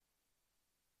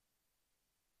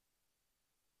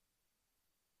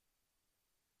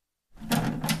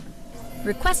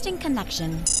Requesting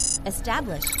connection.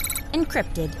 Established.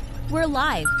 Encrypted. We're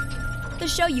live. The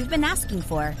show you've been asking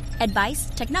for.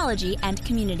 Advice, technology, and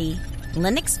community.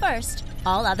 Linux first,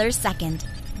 all others second.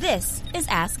 This is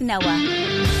Ask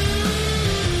Noah.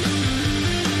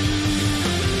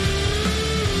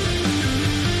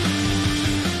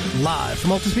 Live from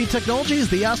Altispeed Technologies,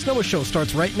 the Ask Noah Show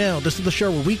starts right now. This is the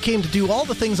show where we came to do all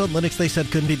the things on Linux they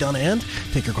said couldn't be done and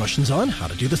take your questions on how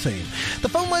to do the same. The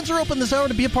phone lines are open this hour.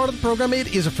 To be a part of the program,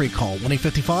 it is a free call,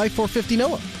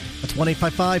 1-855-450-NOAH. That's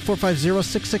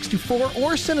 1-855-450-6624,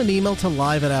 or send an email to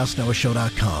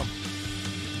live@asknoahshow.com.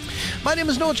 My name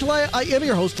is Noah Chelaya. I am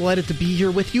your host, delighted to be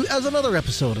here with you as another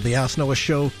episode of the Ask Noah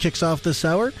Show kicks off this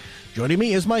hour. Joining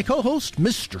me is my co-host,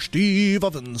 Mr. Steve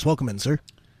Ovens. Welcome in, sir.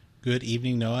 Good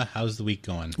evening, Noah. How's the week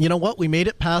going? You know what? We made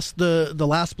it past the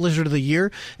last blizzard of the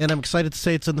year, and I'm excited to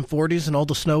say it's in the 40s, and all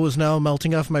the snow is now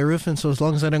melting off my roof, and so as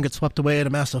long as I don't get swept away in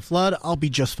a massive flood, I'll be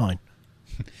just fine.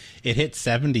 It hit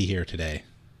 70 here today.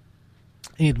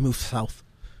 I need to move south.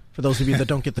 For those of you that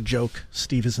don't get the joke,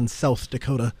 Steve is in South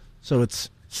Dakota, so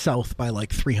it's south by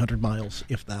like 300 miles,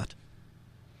 if that.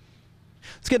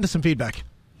 Let's get into some feedback.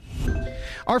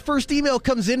 Our first email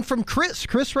comes in from Chris.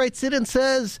 Chris writes in and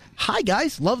says, "Hi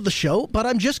guys, love the show, but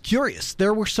I'm just curious.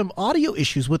 There were some audio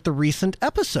issues with the recent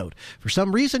episode. For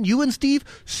some reason, you and Steve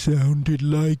sounded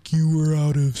like you were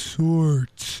out of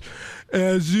sorts,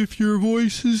 as if your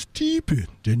voices deepened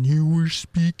and you were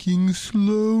speaking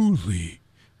slowly.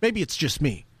 Maybe it's just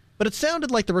me, but it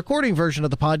sounded like the recording version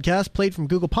of the podcast played from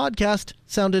Google Podcast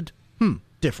sounded,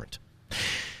 different."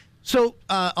 So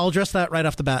I'll address that right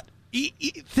off the bat.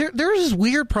 There's this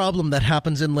weird problem that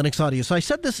happens in Linux audio. So I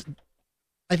said this,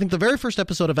 I think the very first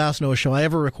episode of Ask Noah Show I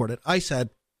ever recorded. I said,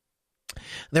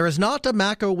 there is not a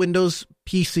Mac or Windows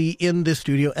PC in this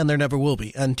studio, and there never will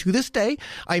be. And to this day,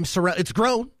 it's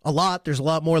grown a lot. There's a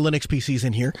lot more Linux PCs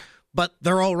in here, but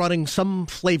they're all running some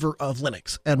flavor of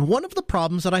Linux. And one of the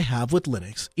problems that I have with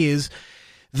Linux is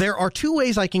there are two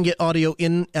ways I can get audio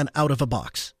in and out of a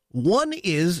box. One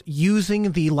is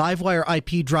using the Livewire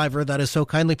IP driver that is so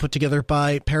kindly put together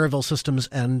by Paravel Systems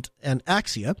and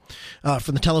Axia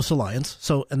from the Telos Alliance.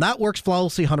 And that works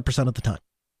flawlessly 100% of the time.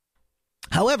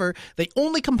 However, they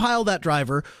only compile that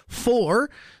driver for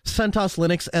CentOS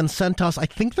Linux and CentOS. I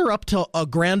think they're up to a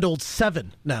grand old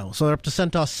 7 now. So they're up to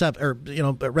CentOS 7, or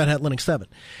Red Hat Linux 7.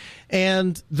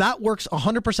 And that works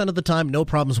 100% of the time, no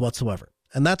problems whatsoever.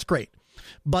 And that's great.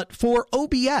 But for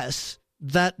OBS,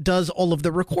 that does all of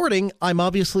the recording, I'm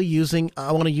obviously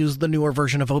I want to use the newer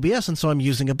version of OBS, and so I'm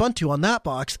using Ubuntu on that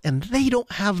box, and they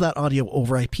don't have that audio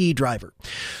over IP driver.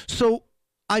 So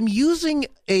I'm using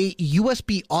a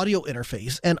USB audio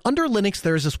interface, and under Linux,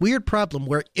 there's this weird problem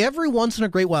where every once in a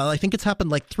great while, I think it's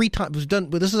happened like 3 times,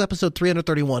 this is episode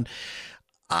 331,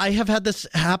 I have had this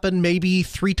happen maybe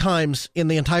 3 times in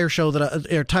the entire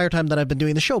entire time that I've been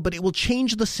doing the show, but it will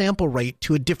change the sample rate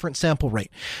to a different sample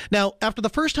rate. Now, after the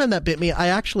first time that bit me, I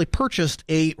actually purchased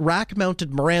a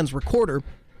rack-mounted Marantz recorder,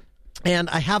 and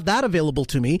I have that available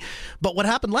to me. But what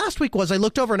happened last week was I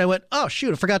looked over and I went, oh,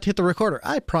 shoot, I forgot to hit the recorder.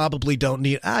 I probably don't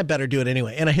need it. I better do it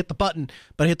anyway. And I hit the button,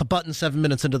 but I hit the button 7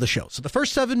 minutes into the show. So the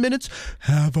first 7 minutes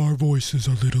have our voices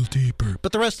a little deeper,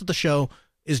 but the rest of the show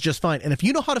is just fine. And if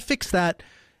you know how to fix that,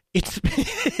 it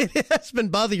has been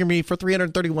bothering me for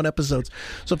 331 episodes.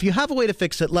 So if you have a way to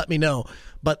fix it, let me know.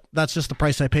 But that's just the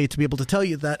price I pay to be able to tell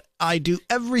you that I do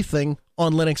everything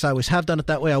on Linux. I always have done it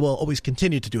that way. I will always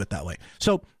continue to do it that way.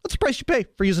 So that's the price you pay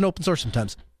for using open source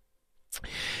sometimes.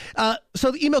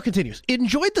 So the email continues.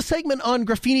 Enjoyed the segment on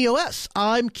Graphene OS.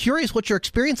 I'm curious what your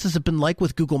experiences have been like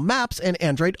with Google Maps and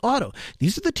Android Auto.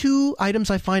 These are the 2 items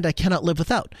I find I cannot live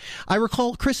without. I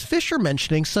recall Chris Fisher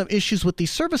mentioning some issues with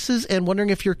these services and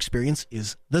wondering if your experience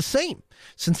is the same.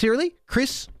 Sincerely,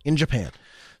 Chris in Japan.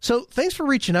 So thanks for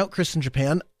reaching out, Chris in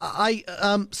Japan.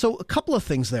 So a couple of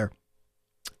things there.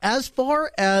 As far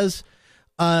as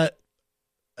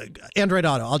Android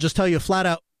Auto, I'll just tell you flat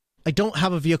out, I don't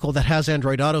have a vehicle that has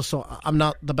Android Auto, so I'm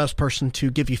not the best person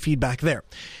to give you feedback there.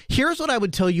 Here's what I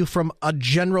would tell you from a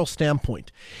general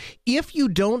standpoint. If you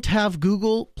don't have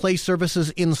Google Play services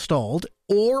installed,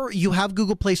 or you have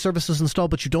Google Play services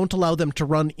installed, but you don't allow them to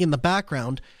run in the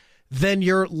background, then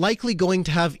you're likely going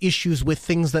to have issues with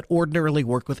things that ordinarily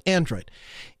work with Android.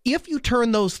 If you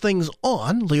turn those things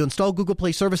on, you install Google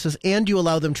Play services and you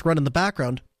allow them to run in the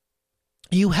background,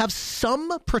 you have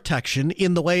some protection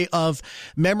in the way of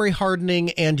memory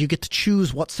hardening, and you get to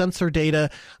choose what sensor data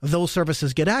those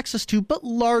services get access to, but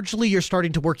largely you're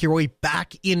starting to work your way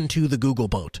back into the Google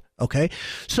boat, okay?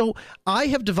 So I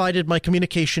have divided my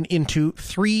communication into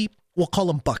 3, we'll call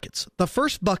them buckets. The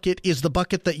first bucket is the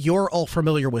bucket that you're all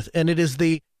familiar with, and it is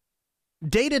the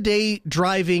day-to-day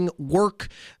driving, work,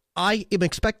 I am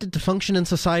expected to function in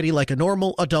society like a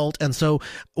normal adult, and so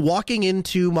walking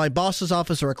into my boss's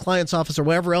office or a client's office or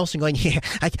wherever else and going, yeah,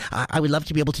 I would love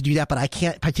to be able to do that, but I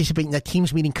can't participate in that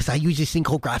Teams meeting because I use this thing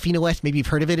called Graphene OS. Maybe you've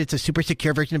heard of it. It's a super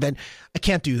secure version of it. I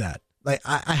can't do that.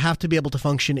 I have to be able to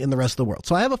function in the rest of the world.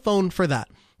 So I have a phone for that.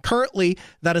 Currently,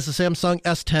 that is a Samsung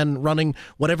S10 running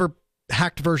whatever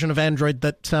hacked version of Android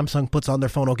that Samsung puts on their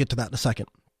phone. I'll get to that in a second.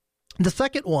 The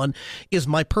second one is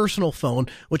my personal phone,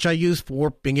 which I use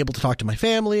for being able to talk to my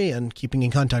family and keeping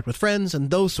in contact with friends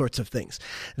and those sorts of things.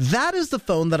 That is the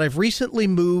phone that I've recently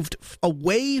moved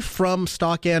away from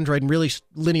stock Android and really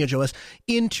Lineage OS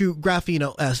into Graphene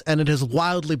OS, and it has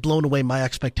wildly blown away my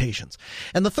expectations.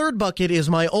 And the third bucket is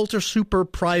my ultra super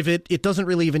private. It doesn't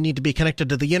really even need to be connected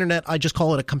to the internet. I just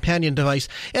call it a companion device,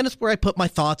 and it's where I put my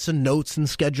thoughts and notes and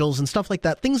schedules and stuff like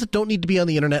that, things that don't need to be on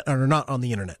the internet and are not on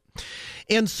the internet.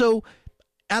 And so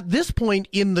at this point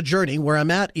in the journey where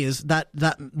I'm at is that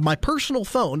my personal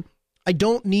phone, I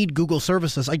don't need Google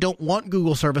services. I don't want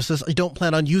Google services. I don't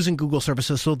plan on using Google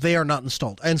services, so they are not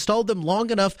installed. I installed them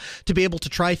long enough to be able to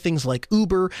try things like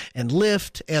Uber and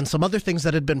Lyft and some other things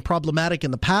that had been problematic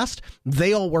in the past.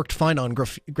 They all worked fine on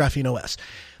Graphene OS.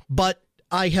 But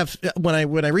I have, when I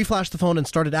reflashed the phone and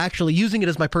started actually using it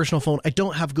as my personal phone, I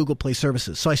don't have Google Play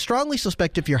services. So I strongly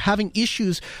suspect if you're having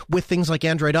issues with things like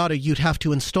Android Auto, you'd have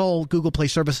to install Google Play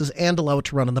services and allow it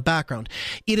to run in the background.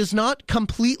 It is not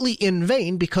completely in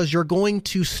vain because you're going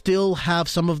to still have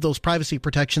some of those privacy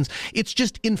protections. It's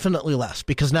just infinitely less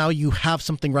because now you have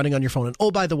something running on your phone. And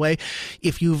oh, by the way,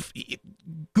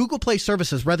 Google Play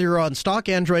services, whether you're on stock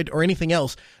Android or anything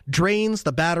else, drains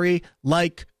the battery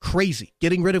like crazy.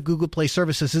 Getting rid of Google Play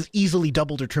services has easily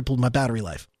doubled or tripled my battery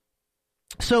life.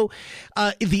 So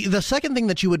the second thing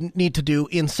that you would need to do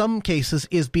in some cases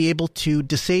is be able to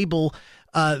disable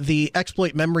the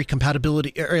exploit memory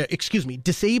compatibility,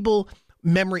 disable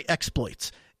memory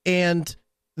exploits. And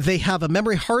they have a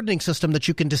memory hardening system that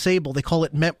you can disable. They call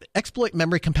it exploit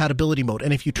memory compatibility mode.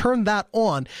 And if you turn that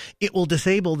on, it will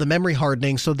disable the memory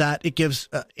hardening so that it gives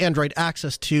Android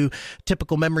access to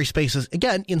typical memory spaces,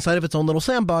 again, inside of its own little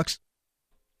sandbox,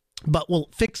 but will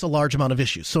fix a large amount of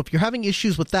issues. So if you're having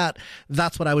issues with that,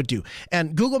 that's what I would do.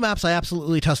 And Google Maps, I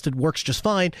absolutely tested, works just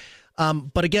fine.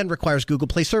 But again, requires Google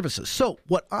Play services. So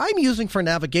what I'm using for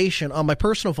navigation on my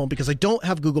personal phone, because I don't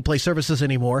have Google Play services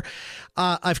anymore,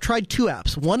 I've tried two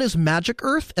apps. One is Magic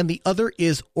Earth and the other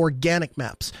is Organic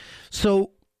Maps.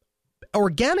 So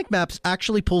Organic Maps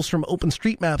actually pulls from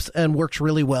OpenStreetMaps and works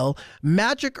really well.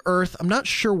 Magic Earth, I'm not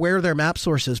sure where their map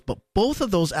source is, but both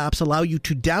of those apps allow you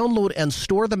to download and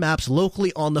store the maps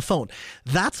locally on the phone.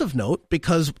 That's of note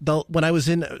because when I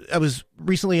was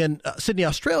recently in Sydney,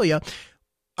 Australia,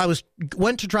 I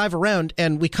went to drive around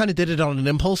and we kind of did it on an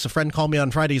impulse. A friend called me on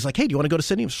Friday. He's like, hey, do you want to go to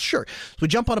Sydney? I was, sure. So we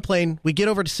jump on a plane, we get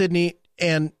over to Sydney,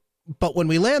 but when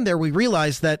we land there, we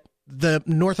realize that the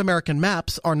North American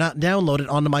maps are not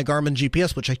downloaded onto my Garmin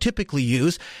GPS, which I typically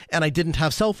use, and I didn't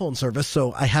have cell phone service,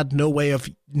 so I had no way of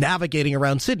navigating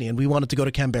around Sydney, and we wanted to go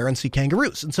to Canberra and see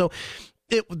kangaroos. And so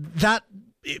it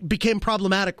became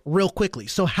problematic real quickly.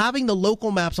 So having the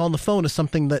local maps on the phone is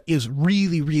something that is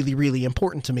really, really, really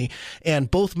important to me. And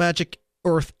both Magic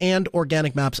Earth and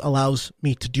Organic Maps allows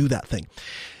me to do that thing.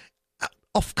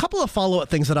 A couple of follow-up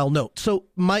things that I'll note. So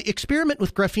my experiment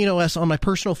with Graphene OS on my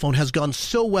personal phone has gone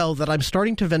so well that I'm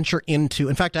starting to venture into,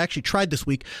 in fact, I actually tried this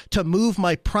week to move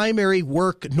my primary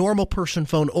work normal person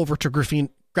phone over to Graphene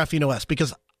OS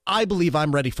because I believe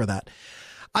I'm ready for that.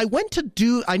 I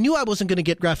knew I wasn't going to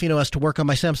get Graphene OS to work on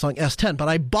my Samsung S10, but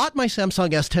I bought my Samsung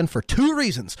S10 for two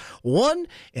reasons. One,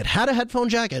 it had a headphone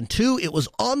jack, and two, it was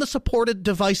on the supported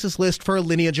devices list for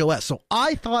Lineage OS. So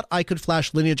I thought I could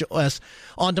flash Lineage OS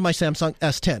onto my Samsung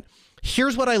S10.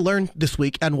 Here's what I learned this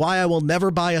week and why I will never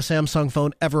buy a Samsung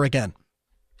phone ever again.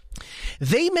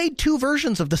 They made two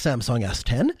versions of the Samsung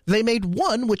S10. They made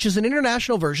one, which is an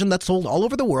international version that's sold all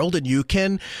over the world, and you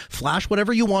can flash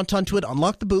whatever you want onto it,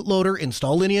 unlock the bootloader,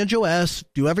 install Lineage OS,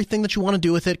 do everything that you want to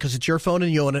do with it because it's your phone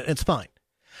and you own it, and it's fine.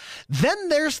 Then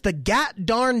there's the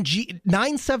darn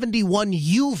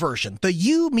 971U version. The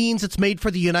U means it's made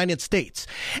for the United States.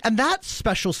 And that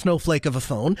special snowflake of a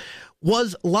phone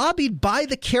was lobbied by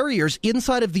the carriers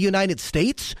inside of the United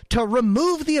States to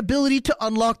remove the ability to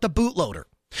unlock the bootloader.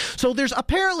 So there's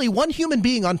apparently one human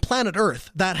being on planet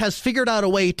Earth that has figured out a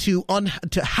way to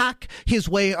hack his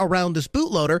way around this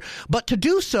bootloader, but to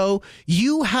do so,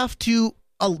 you have to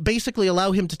basically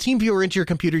allow him to TeamViewer into your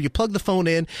computer. You plug the phone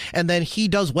in, and then he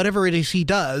does whatever it is he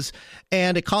does,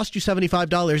 and it costs you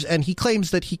 $75, and he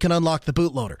claims that he can unlock the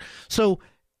bootloader. So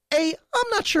A, I'm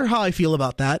not sure how I feel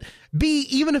about that. B,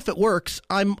 even if it works,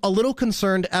 I'm a little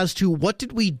concerned as to what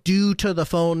did we do to the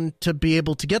phone to be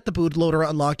able to get the bootloader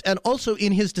unlocked. And also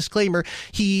in his disclaimer,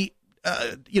 he,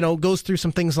 goes through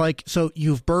some things like, so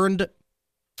you've burned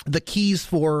the keys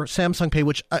for Samsung Pay,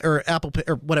 or Apple Pay,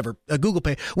 or whatever, Google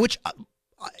Pay, which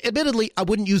admittedly I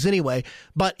wouldn't use anyway,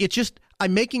 but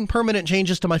I'm making permanent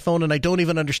changes to my phone and I don't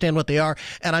even understand what they are,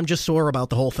 and I'm just sore about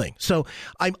the whole thing. So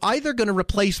I'm either going to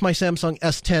replace my Samsung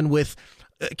S10 with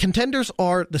contenders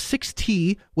are the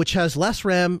 6T, which has less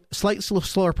RAM, slightly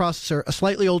slower processor, a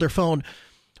slightly older phone,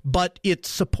 but it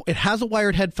has a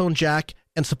wired headphone jack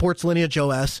and supports Lineage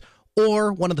OS,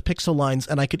 or one of the Pixel lines,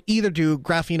 and I could either do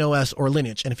Graphene OS or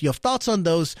Lineage. And if you have thoughts on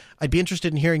those, I'd be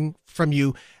interested in hearing from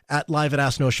you at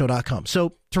live@asknoahshow.com.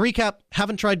 So to recap,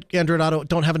 haven't tried Android Auto,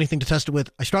 don't have anything to test it with.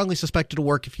 I strongly suspect it'll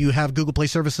work if you have Google Play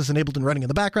services enabled and running in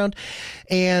the background.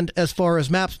 And as far as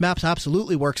Maps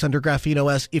absolutely works under Graphene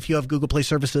OS if you have Google Play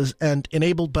services and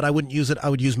enabled, but I wouldn't use it. I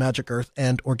would use Magic Earth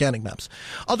and Organic Maps.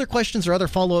 Other questions or other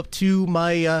follow-up to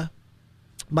my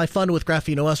fun with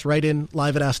Graphene OS, right in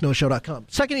live@asknoahshow.com.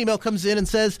 Second email comes in and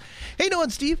says, "Hey, Noah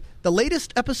and Steve, the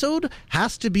latest episode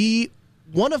has to be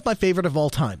one of my favorite of all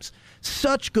times.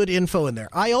 Such good info in there.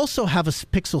 I also have a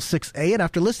Pixel 6a, and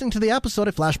after listening to the episode,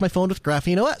 I flashed my phone with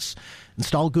Graphene OS,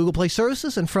 installed Google Play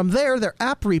services, and from there, their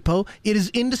app repo, it is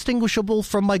indistinguishable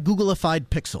from my Googleified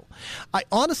Pixel. I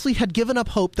honestly had given up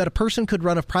hope that a person could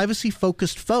run a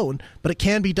privacy-focused phone, but it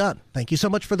can be done. Thank you so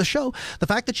much for the show. The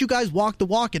fact that you guys walk the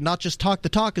walk and not just talk the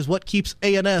talk is what keeps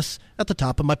ANS at the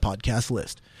top of my podcast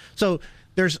list." So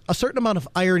there's a certain amount of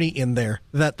irony in there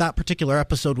that particular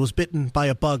episode was bitten by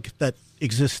a bug that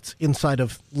exists inside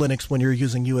of Linux when you're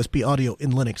using USB audio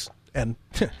in Linux. And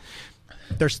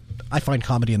I find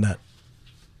comedy in that.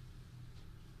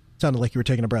 Sounded like you were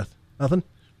taking a breath. Nothing?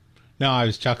 No, I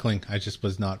was chuckling. I just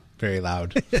was not very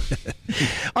loud.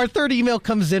 Our third email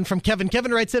comes in from Kevin.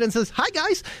 Kevin writes in and says, "Hi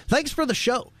guys, thanks for the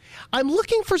show. I'm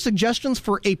looking for suggestions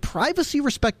for a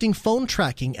privacy-respecting phone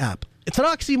tracking app. It's an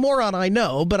oxymoron, I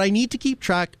know, but I need to keep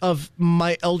track of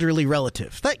my elderly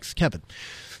relative. Thanks, Kevin."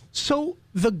 So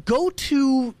the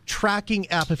go-to tracking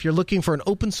app, if you're looking for an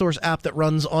open source app that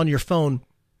runs on your phone,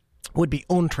 would be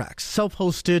OwnTracks.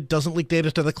 Self-hosted, doesn't leak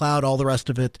data to the cloud, all the rest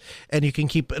of it, and you can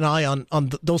keep an eye on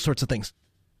those sorts of things.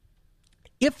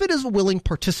 If it is a willing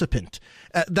participant,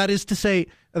 that is to say,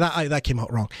 that came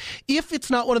out wrong. If it's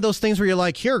not one of those things where you're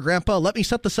like, "Here, Grandpa, let me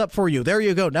set this up for you. There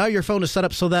you go. Now your phone is set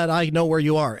up so that I know where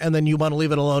you are," and then you want to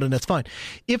leave it alone and it's fine.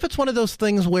 If it's one of those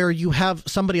things where you have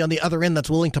somebody on the other end that's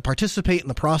willing to participate in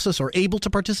the process or able to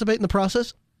participate in the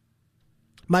process,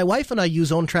 my wife and I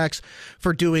use OwnTracks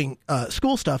for doing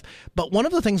school stuff, but one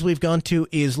of the things we've gone to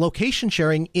is location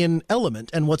sharing in Element,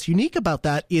 and what's unique about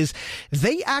that is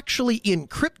they actually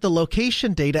encrypt the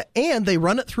location data and they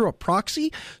run it through a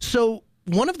proxy. So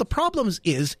one of the problems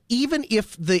is even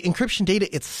if the encryption data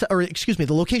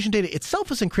the location data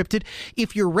itself is encrypted,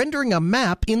 if you're rendering a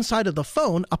map inside of the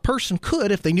phone, a person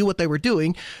could, if they knew what they were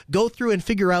doing, go through and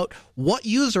figure out what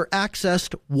user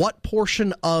accessed what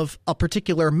portion of a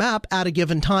particular map at a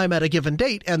given time at a given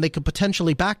date, and they could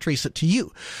potentially backtrace it to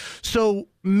you. So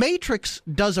Matrix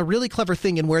does a really clever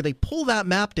thing in where they pull that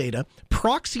map data,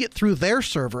 proxy it through their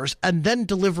servers, and then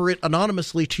deliver it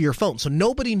anonymously to your phone. So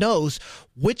nobody knows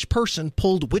which person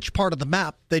pulled which part of the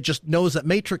map. They just knows that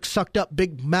Matrix sucked up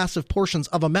big, massive portions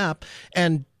of a map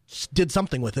and did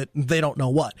something with it. They don't know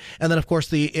what. And then, of course,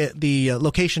 the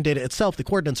location data itself, the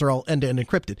coordinates are all end-to-end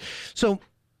encrypted. So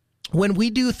when we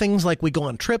do things like we go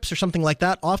on trips or something like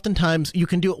that, oftentimes you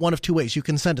can do it one of two ways. You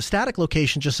can send a static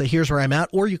location, just say, "Here's where I'm at,"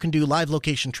 or you can do live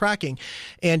location tracking,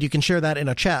 and you can share that in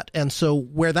a chat. And so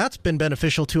where that's been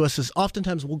beneficial to us is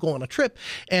oftentimes we'll go on a trip,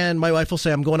 and my wife will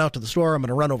say, "I'm going out to the store. I'm going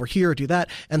to run over here, do that."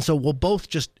 And so we'll both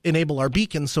just enable our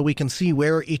beacons so we can see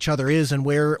where each other is and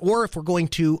where, or if we're going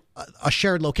to a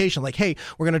shared location, like, "Hey,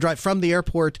 we're going to drive from the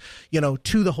airport,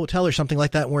 to the hotel," or something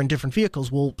like that. And we're in different vehicles.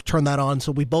 We'll turn that on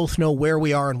so we both know where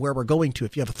we are and where we're going to.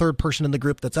 If you have a third person in the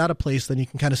group that's at a place, then you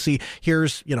can kind of see,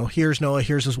 here's Noah,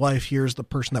 here's his wife, here's the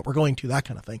person that we're going to, that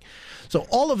kind of thing. So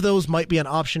all of those might be an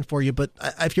option for you, but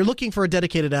if you're looking for a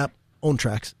dedicated app,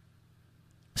 OwnTracks.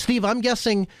 Steve, I'm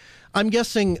guessing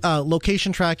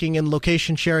location tracking and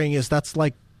location sharing that's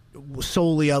like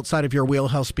solely outside of your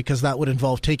wheelhouse, because that would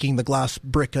involve taking the glass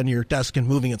brick on your desk and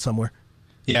moving it somewhere.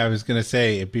 Yeah, I was going to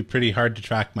say, it'd be pretty hard to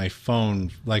track my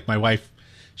phone. Like my wife,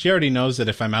 she already knows that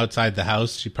if I'm outside the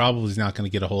house, she probably is not going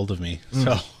to get a hold of me.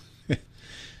 So,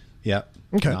 yeah,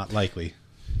 okay. Not likely.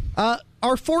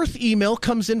 Our fourth email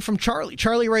comes in from Charlie.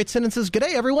 Charlie writes in and says,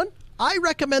 "G'day, everyone. I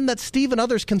recommend that Steve and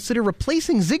others consider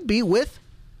replacing Zigbee with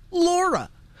LoRa.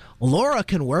 LoRa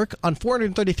can work on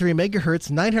 433 megahertz,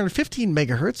 915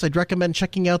 megahertz. I'd recommend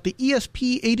checking out the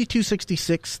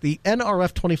ESP8266, the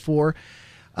NRF24,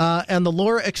 and the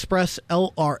LoRa Express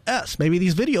LRS. Maybe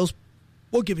these videos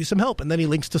will give you some help. And then he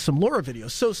links to some LoRa videos.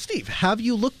 So, Steve, have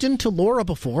you looked into LoRa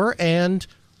before, and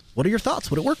what are your thoughts?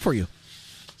 Would it work for you?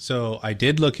 So I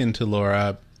did look into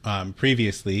LoRa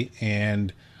previously,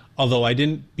 and although I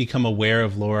didn't become aware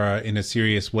of LoRa in a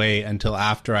serious way until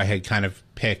after I had kind of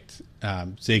picked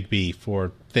Zigbee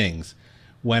for things,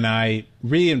 when I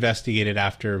reinvestigated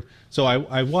after, so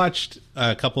I watched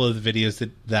a couple of the videos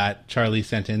that Charlie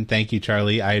sent in. Thank you,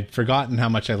 Charlie. I had forgotten how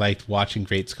much I liked watching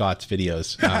Great Scott's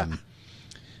videos.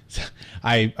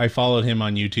 I followed him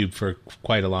on YouTube for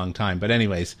quite a long time. But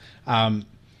anyways,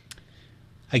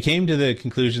 I came to the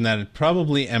conclusion that I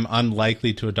probably am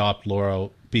unlikely to adopt LoRa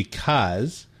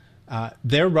because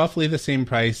they're roughly the same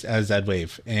price as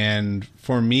Z-Wave. And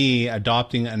for me,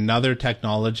 adopting another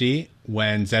technology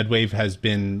when Z-Wave has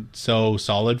been so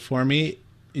solid for me,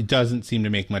 it doesn't seem to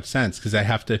make much sense because I'd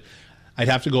have to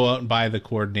go out and buy the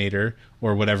coordinator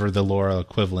or whatever the LoRa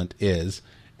equivalent is.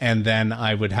 And then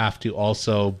I would have to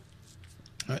also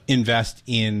invest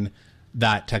in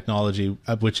that technology,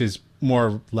 which is more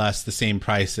or less the same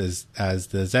price as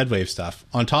the Z-Wave stuff.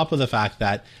 On top of the fact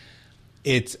that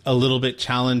it's a little bit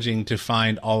challenging to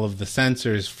find all of the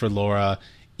sensors for LoRa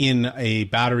in a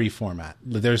battery format.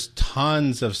 There's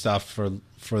tons of stuff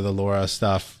for the LoRa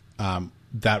stuff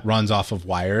that runs off of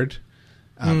wired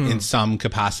in some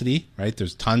capacity, right?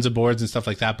 There's tons of boards and stuff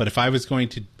like that. But if I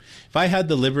had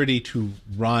the liberty to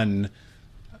run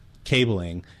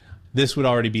cabling, this would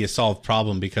already be a solved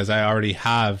problem because I already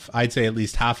have, I'd say at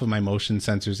least half of my motion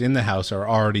sensors in the house are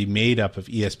already made up of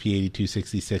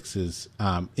ESP8266s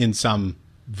in some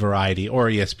variety, or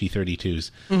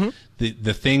ESP32s. Mm-hmm.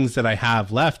 The things that I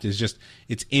have left is just,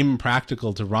 it's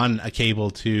impractical to run a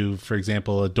cable to, for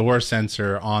example, a door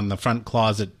sensor on the front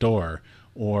closet door,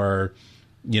 or,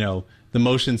 the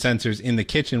motion sensors in the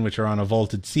kitchen, which are on a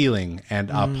vaulted ceiling and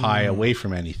up high away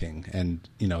from anything. And,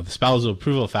 the spousal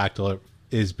approval factor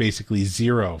is basically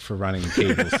 0 for running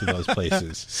cables to those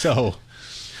places. So,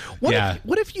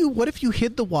 what if you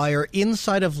hid the wire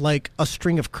inside of like a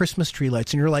string of Christmas tree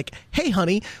lights, and you're like, "Hey,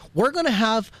 honey, we're going to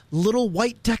have little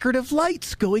white decorative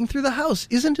lights going through the house.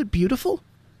 Isn't it beautiful?"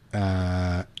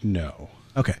 No.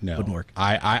 Okay, no, wouldn't work.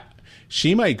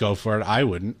 She might go for it. I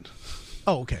wouldn't.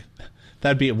 Oh, okay.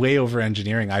 That'd be way over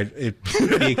engineering.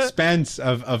 The expense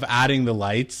of adding the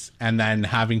lights and then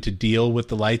having to deal with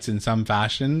the lights in some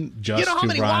fashion just to run. You know how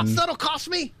many watts that'll cost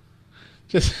me?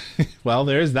 Well,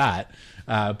 there's that.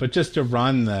 But just to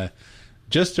run a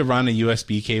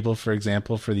USB cable, for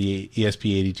example, for the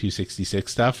ESP8266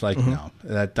 stuff, no,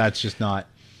 that's just not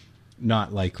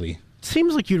likely.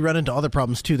 Seems like you'd run into other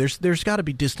problems too. There's got to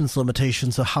be distance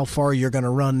limitations of how far you're going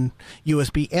to run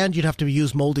USB, and you'd have to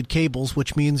use molded cables,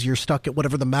 which means you're stuck at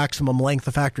whatever the maximum length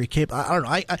of factory cable.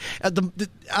 I don't know.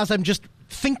 As I'm just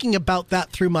thinking about that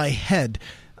through my head,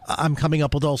 I'm coming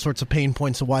up with all sorts of pain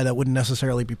points of why that wouldn't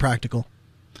necessarily be practical.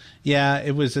 Yeah,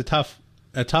 it was a tough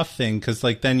thing because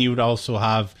then you'd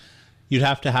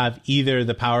have to have either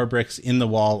the power bricks in the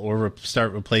wall or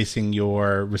start replacing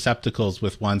your receptacles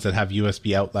with ones that have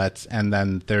USB outlets. And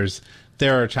then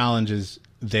there are challenges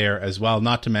there as well.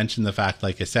 Not to mention the fact,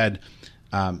 like I said,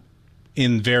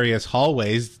 in various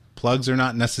hallways, plugs are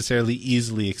not necessarily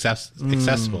easily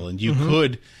accessible. And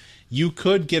you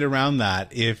could get around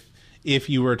that if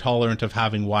you were tolerant of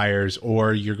having wires,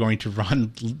 or you're going to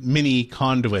run mini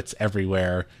conduits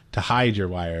everywhere to hide your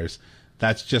wires.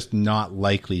 That's just not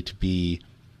likely to be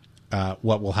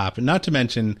what will happen. Not to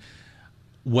mention,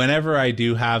 whenever I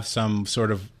do have some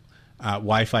sort of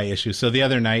Wi-Fi issue. So the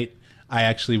other night, I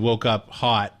actually woke up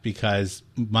hot because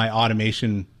my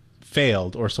automation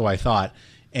failed, or so I thought.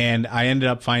 And I ended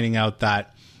up finding out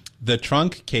that the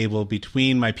trunk cable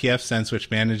between my pfSense, which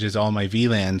manages all my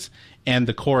VLANs, and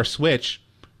the core switch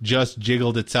just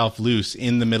jiggled itself loose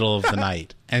in the middle of the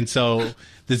night. And so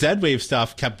the Z-Wave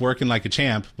stuff kept working like a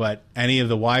champ, but any of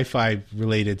the Wi-Fi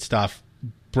related stuff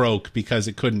broke because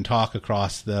it couldn't talk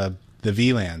across the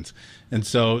VLANs. And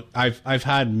so I've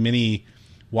had many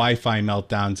Wi-Fi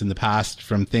meltdowns in the past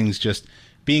from things just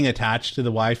being attached to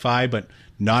the Wi-Fi, but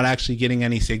not actually getting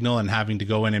any signal and having to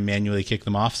go in and manually kick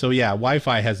them off. So yeah,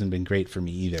 Wi-Fi hasn't been great for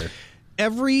me either.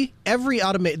 Every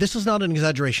automation, this is not an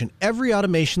exaggeration, every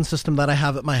automation system that I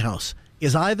have at my house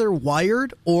is either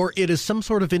wired or it is some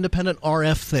sort of independent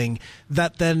RF thing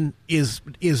that then is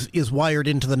wired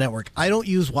into the network. I don't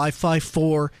use Wi-Fi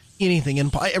for anything.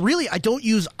 And I don't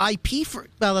use IP for.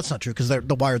 Well, that's not true because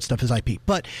the wired stuff is IP.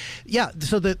 But yeah,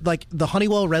 so the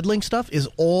Honeywell RedLink stuff is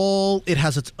all. It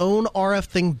has its own RF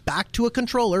thing back to a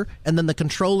controller, and then the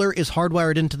controller is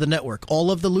hardwired into the network.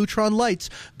 All of the Lutron lights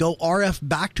go RF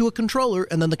back to a controller,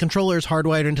 and then the controller is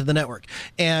hardwired into the network.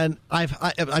 And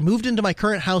I moved into my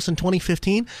current house in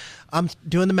 2015. I'm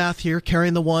doing the math here,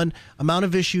 carrying the one amount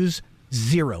of issues.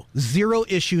 Zero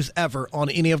issues ever on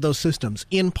any of those systems,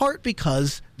 in part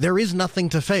because there is nothing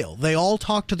to fail. They all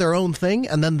talk to their own thing,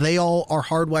 and then they all are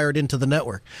hardwired into the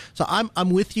network. So I'm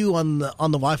with you on the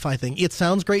Wi-Fi thing. It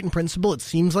sounds great in principle. It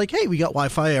seems like, hey, we got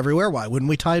Wi-Fi everywhere. Why wouldn't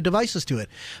we tie devices to it?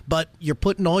 But you're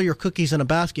putting all your cookies in a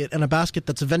basket, and a basket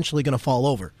that's eventually going to fall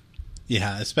over.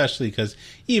 Yeah, especially because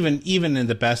even in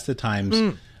the best of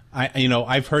times,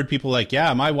 I've heard people like,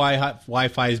 yeah, my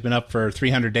Wi-Fi has been up for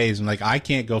 300 days. And like, I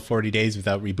can't go 40 days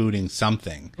without rebooting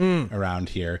something around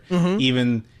here.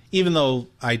 Mm-hmm. Even though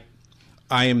I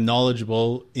am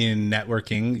knowledgeable in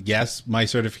networking. Yes, my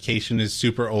certification is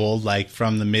super old, like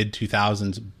from the mid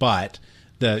 2000s, but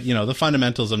the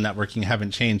fundamentals of networking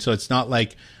haven't changed. So it's not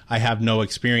like I have no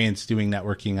experience doing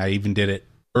networking. I even did it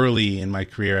early in my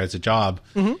career as a job.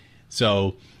 Mm-hmm.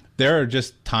 So there are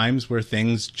just times where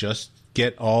things just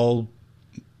get all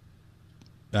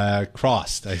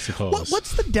crossed, I suppose.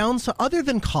 What's the downside, other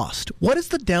than cost? What is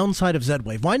the downside of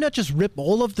Z-Wave? Why not just rip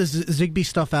all of the Zigbee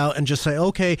stuff out and just say,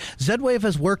 okay, Z-Wave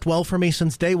has worked well for me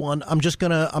since day one. I'm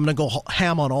gonna go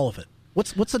ham on all of it.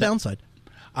 What's the downside?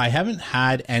 I haven't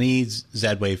had any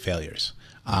Z-Wave failures.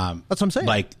 That's what I'm saying.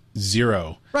 Like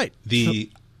zero. Right.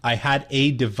 I had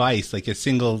a device, like a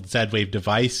single Z-Wave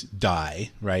device, die,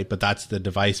 right? But that's the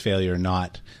device failure,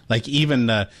 not like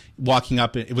even walking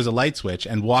up. It was a light switch,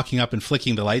 and walking up and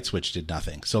flicking the light switch did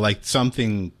nothing. So like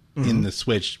something in the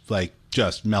switch like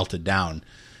just melted down.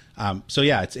 So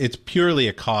yeah, it's purely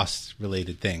a cost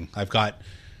related thing. I've got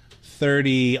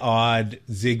 30 odd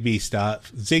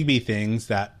Zigbee things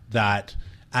that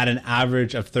at an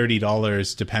average of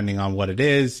 $30, depending on what it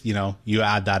is, you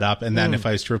add that up. And then if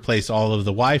I was to replace all of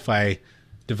the Wi-Fi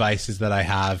devices that I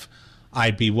have,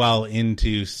 I'd be well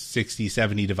into 60,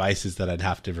 70 devices that I'd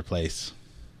have to replace.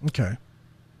 Okay.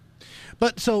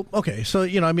 But so like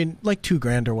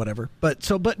 $2,000 or whatever. But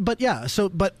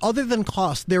other than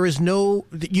cost, there is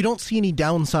you don't see any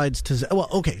downsides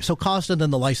to, so cost and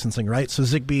then the licensing, right? So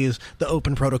Zigbee is the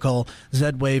open protocol.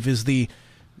 Z-Wave is the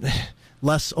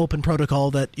less open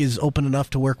protocol that is open enough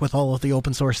to work with all of the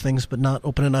open source things, but not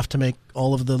open enough to make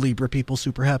all of the Libra people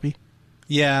super happy.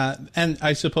 Yeah, and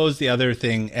I suppose the other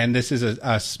thing, and this is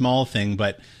a small thing,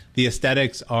 but the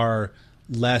aesthetics are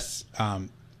less.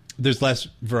 There's less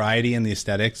variety in the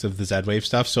aesthetics of the Z-Wave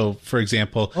stuff. So, for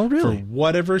example, for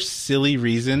whatever silly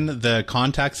reason, the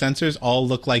contact sensors all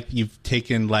look like you've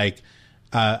taken like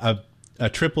a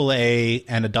AAA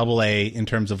and a AA in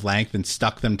terms of length and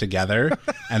stuck them together.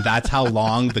 And that's how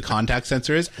long the contact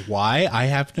sensor is. Why? I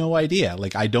have no idea.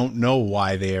 Like, I don't know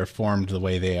why they are formed the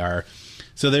way they are.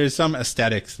 So there's some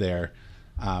aesthetics there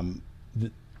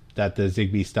that the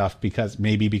Zigbee stuff, because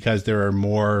there's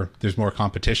more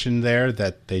competition there,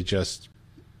 that they just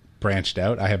branched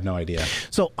out. I have no idea.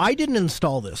 So I didn't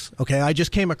install this. Okay, I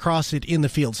just came across it in the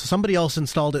field. So somebody else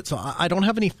installed it. So I don't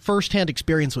have any firsthand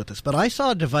experience with this. But I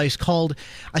saw a device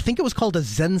I think it was called a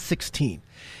Zen 16.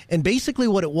 And basically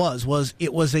what it was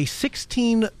it was a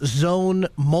 16-zone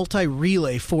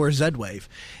multi-relay for Z-Wave.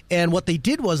 And what they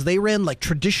did was they ran like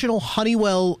traditional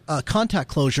Honeywell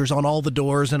contact closures on all the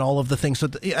doors and all of the things. So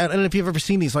I don't know if you've ever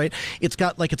seen these, right? It's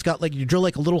got like you drill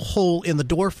like a little hole in the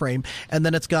door frame, and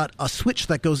then it's got a switch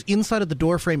that goes inside of the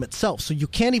door frame itself. So you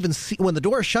can't even see when the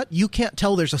door is shut. You can't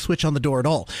tell there's a switch on the door at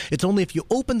all. It's only if you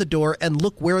open the door and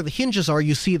look where the hinges are,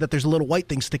 you see that there's a little white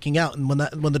thing sticking out. And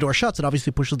when the door shuts, it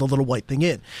obviously pushes the little white thing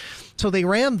in. So they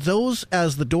ran those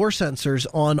as the door sensors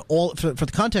on all for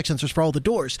the contact sensors for all the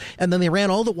doors, and then they ran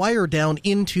all the wire down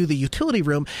into the utility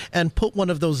room and put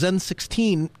one of those Zen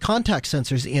 16 contact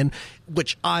sensors in,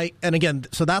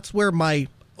 so that's where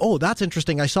that's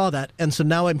interesting. I saw that. And so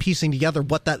now I'm piecing together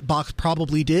what that box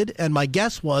probably did. And my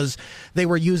guess was they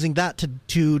were using that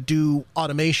to do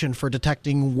automation for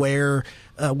detecting where,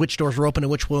 which doors were open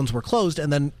and which ones were closed,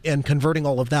 and converting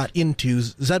all of that into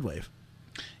Z-Wave.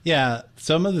 Yeah,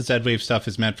 some of the Z-Wave stuff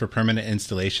is meant for permanent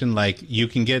installation. Like, you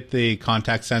can get the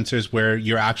contact sensors where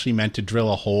you're actually meant to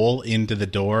drill a hole into the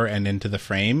door and into the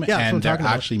frame, and they're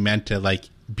actually meant to like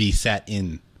be set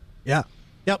in. Yeah.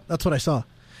 Yep, that's what I saw.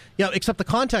 Yeah, except the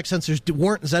contact sensors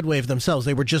weren't Z-Wave themselves.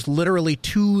 They were just literally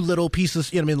two little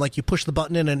pieces. Like you push the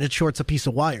button in and it shorts a piece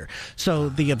of wire. So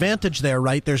the advantage there,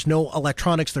 right? There's no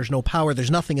electronics, there's no power, there's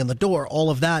nothing in the door.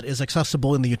 All of that is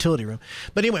accessible in the utility room.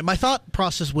 But anyway, my thought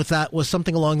process with that was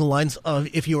something along the lines of,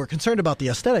 if you were concerned about the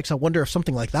aesthetics, I wonder if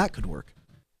something like that could work.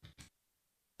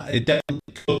 It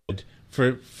definitely could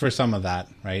for some of that,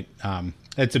 right?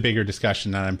 It's a bigger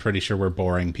discussion, and I'm pretty sure we're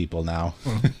boring people now.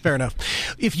 Fair enough.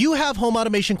 If you have home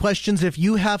automation questions, if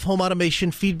you have home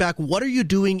automation feedback, what are you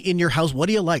doing in your house? What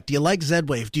do you like? Do you like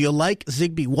Z-Wave? Do you like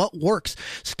Zigbee? What works?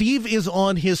 Steve is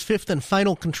on his fifth and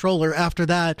final controller. After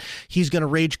that, he's going to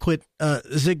rage quit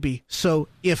Zigbee. So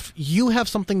if you have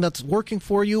something that's working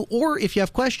for you, or if you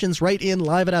have questions, write in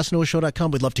live at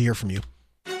AskNoahShow.com. We'd love to hear from you.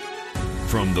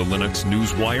 From the Linux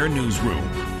Newswire newsroom,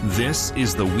 this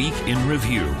is the Week in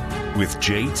Review with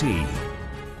JT.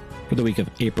 For the week of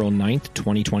April 9th,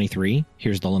 2023,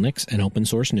 here's the Linux and open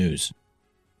source news.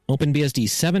 OpenBSD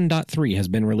 7.3 has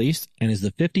been released and is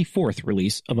the 54th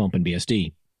release of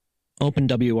OpenBSD.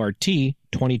 OpenWRT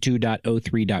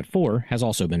 22.03.4 has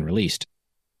also been released.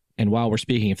 And while we're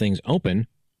speaking of things open,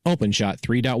 OpenShot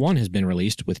 3.1 has been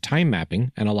released with time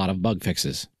mapping and a lot of bug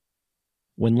fixes.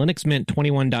 When Linux Mint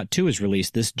 21.2 is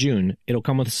released this June, it'll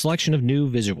come with a selection of new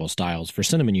visual styles for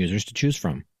Cinnamon users to choose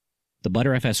from. The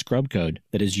ButterFS scrub code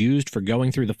that is used for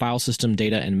going through the file system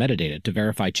data and metadata to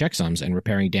verify checksums and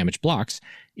repairing damaged blocks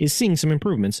is seeing some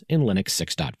improvements in Linux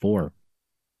 6.4.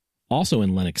 Also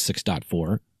in Linux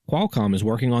 6.4, Qualcomm is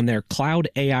working on their Cloud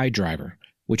AI driver,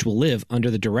 which will live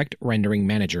under the Direct Rendering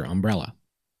Manager umbrella.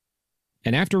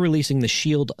 And after releasing the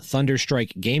Shield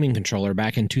Thunderstrike gaming controller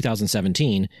back in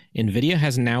 2017, NVIDIA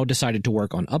has now decided to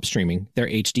work on upstreaming their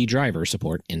HD driver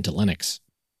support into Linux.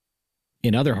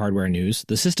 In other hardware news,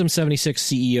 the System76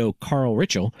 CEO Carl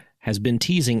Ritschel has been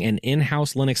teasing an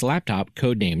in-house Linux laptop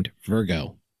codenamed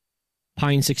Virgo.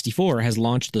 Pine64 has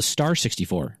launched the Star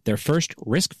 64, their first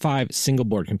RISC-V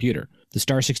single-board computer. The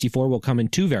Star 64 will come in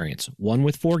two variants, one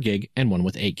with 4GB and one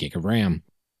with 8GB of RAM.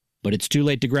 But it's too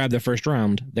late to grab their first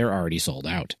round, they're already sold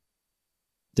out.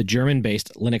 The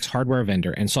German-based Linux hardware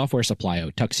vendor and software supplier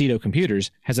Tuxedo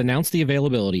Computers has announced the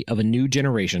availability of a new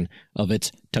generation of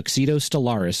its Tuxedo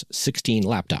Stellaris 16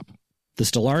 laptop. The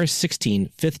Stellaris 16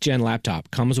 5th-gen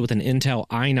laptop comes with an Intel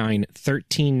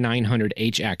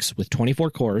i9-13900HX with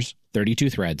 24 cores, 32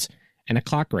 threads, and a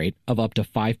clock rate of up to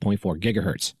 5.4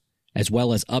 GHz, as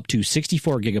well as up to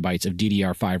 64 GB of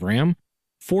DDR5 RAM,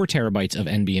 4 terabytes of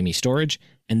NVMe storage,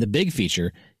 and the big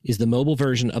feature is the mobile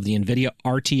version of the NVIDIA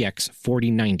RTX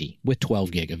 4090 with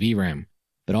 12 GB of VRAM.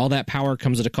 But all that power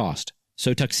comes at a cost,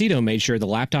 so Tuxedo made sure the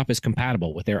laptop is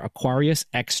compatible with their Aquarius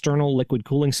external liquid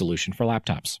cooling solution for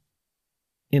laptops.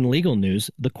 In legal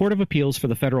news, the Court of Appeals for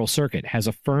the Federal Circuit has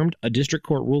affirmed a district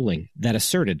court ruling that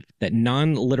asserted that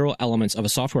non-literal elements of a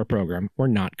software program were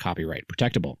not copyright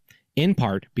protectable, in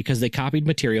part because they copied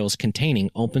materials containing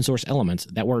open-source elements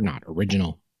that were not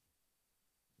original.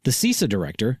 The CISA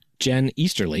director, Jen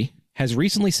Easterly, has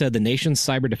recently said the nation's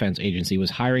cyber defense agency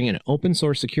was hiring an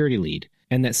open-source security lead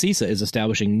and that CISA is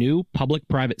establishing new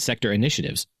public-private sector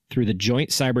initiatives through the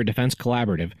Joint Cyber Defense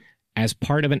Collaborative as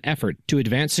part of an effort to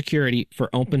advance security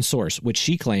for open source, which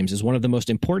she claims is one of the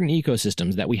most important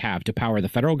ecosystems that we have to power the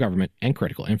federal government and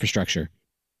critical infrastructure.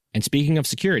 And speaking of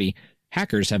security,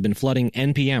 hackers have been flooding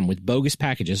NPM with bogus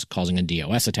packages causing a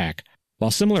DOS attack.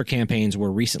 While similar campaigns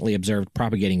were recently observed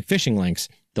propagating phishing links,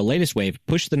 the latest wave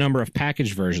pushed the number of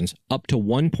packaged versions up to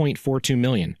 1.42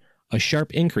 million, a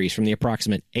sharp increase from the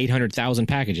approximate 800,000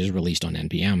 packages released on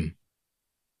NPM.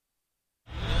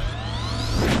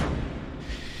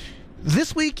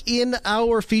 This week in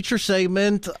our feature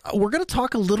segment, we're going to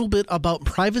talk a little bit about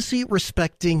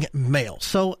privacy-respecting mail.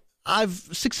 So I've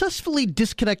successfully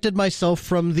disconnected myself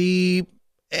from the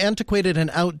antiquated and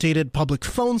outdated public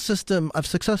phone system. I've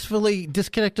successfully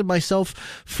disconnected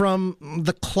myself from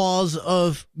the claws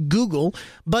of Google,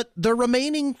 but the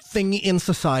remaining thing in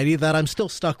society that I'm still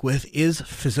stuck with is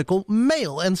physical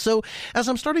mail. And so as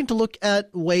I'm starting to look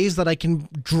at ways that I can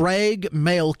drag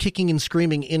mail kicking and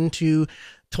screaming into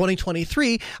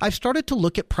 2023, I've started to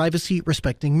look at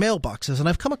privacy-respecting mailboxes, and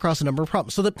I've come across a number of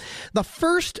problems. So the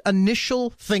first initial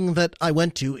thing that I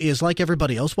went to is, like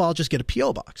everybody else, well, I'll just get a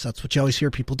P.O. box. That's what you always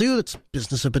hear people do. It's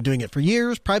business have been doing it for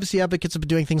years. Privacy advocates have been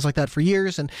doing things like that for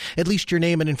years, and at least your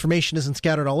name and information isn't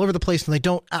scattered all over the place, and they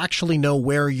don't actually know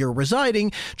where you're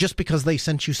residing just because they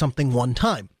sent you something one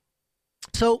time.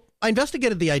 So I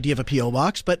investigated the idea of a P.O.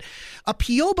 box, but a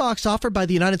P.O. box offered by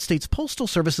the United States Postal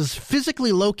Service is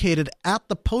physically located at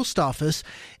the post office,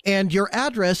 and your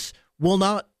address will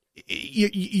not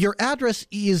your address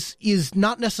is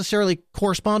not necessarily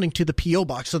corresponding to the P.O.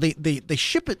 box. So they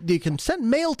ship it, they can send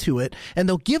mail to it, and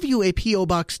they'll give you a P.O.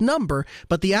 box number,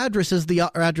 but the address is the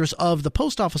address of the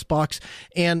post office box,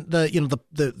 and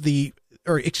the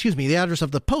address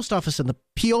of the post office, and the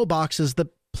P.O. box is the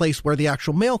place where the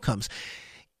actual mail comes.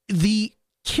 The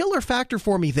killer factor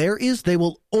for me there is they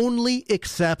will only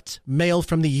accept mail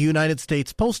from the United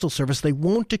States Postal Service. They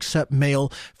won't accept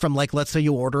mail from, like, let's say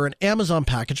you order an Amazon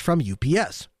package from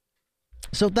UPS.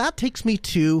 So that takes me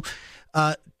to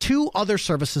two other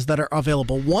services that are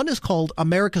available. One is called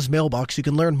America's Mailbox. You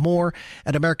can learn more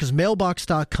at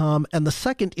americasmailbox.com, and the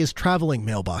second is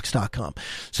travelingmailbox.com.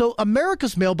 So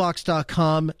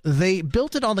americasmailbox.com, they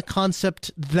built it on the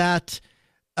concept that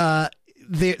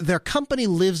their company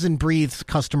lives and breathes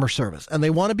customer service, and they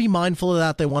want to be mindful of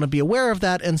that. They want to be aware of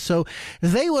that. And so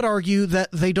they would argue that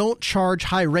they don't charge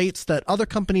high rates that other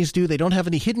companies do. They don't have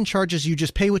any hidden charges. You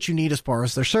just pay what you need as far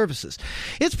as their services.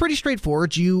 It's pretty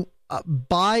straightforward. You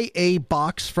buy a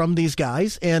box from these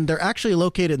guys, and they're actually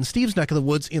located in Steve's neck of the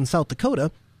woods in South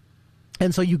Dakota.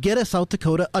 And so you get a South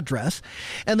Dakota address,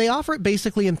 and they offer it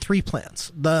basically in three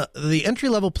plans. The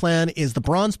entry-level plan is the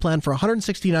bronze plan for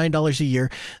 $169 a year.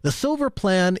 The silver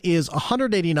plan is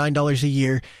 $189 a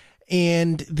year,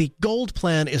 and the gold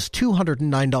plan is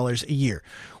 $209 a year.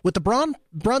 With the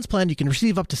bronze plan, you can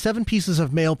receive up to 7 pieces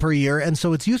of mail per year, and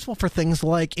so it's useful for things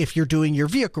like if you're doing your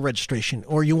vehicle registration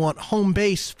or you want home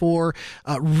base for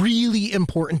really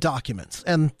important documents,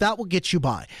 and that will get you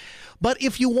by. But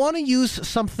if you want to use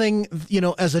something,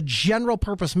 as a general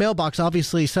purpose mailbox,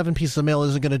 obviously 7 pieces of mail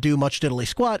isn't going to do much diddly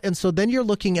squat. And so then you're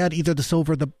looking at either the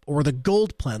silver or the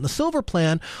gold plan. The silver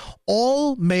plan,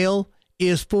 all mail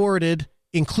is forwarded,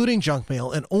 including junk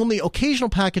mail, and only occasional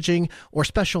packaging or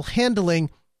special handling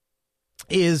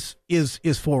is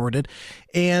forwarded,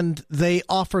 and they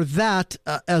offer that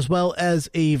as well as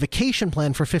a vacation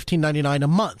plan for $15.99 a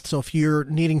month. So if you're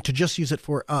needing to just use it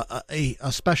for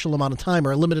a special amount of time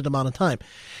or a limited amount of time.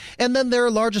 And then their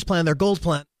largest plan, their gold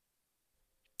plan,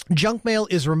 junk mail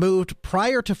is removed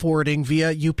prior to forwarding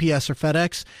via UPS or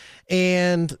FedEx,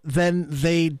 and then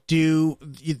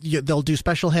they'll do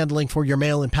special handling for your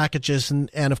mail and packages, and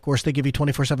of course they give you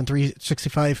 24/7,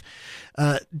 365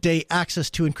 day access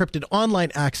to encrypted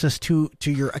online access to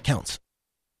your accounts.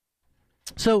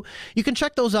 So you can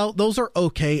check those out. Those are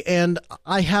okay, and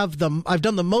I've done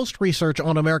the most research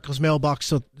on America's Mailbox,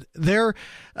 so they're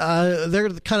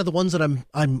kind of the ones that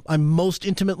I'm most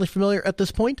intimately familiar at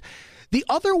this point. The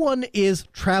other one is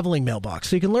Traveling Mailbox.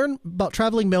 So you can learn about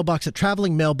Traveling Mailbox at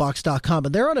travelingmailbox.com.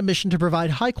 And they're on a mission to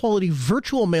provide high-quality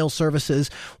virtual mail services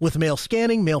with mail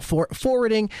scanning, mail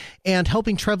forwarding, and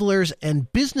helping travelers and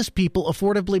business people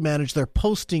affordably manage their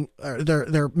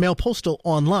mail postal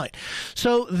online.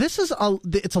 So this is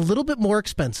it's a little bit more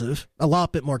expensive, a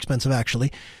lot bit more expensive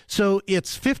actually. So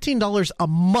it's $15 a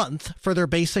month for their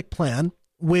basic plan,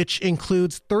 which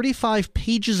includes 35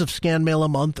 pages of scan mail a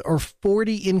month or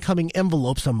 40 incoming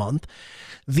envelopes a month.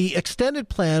 The extended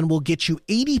plan will get you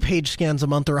 80 page scans a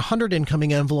month or 100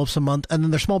 incoming envelopes a month. And then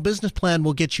their small business plan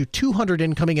will get you 200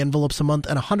 incoming envelopes a month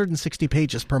and 160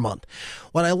 pages per month.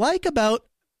 What I like about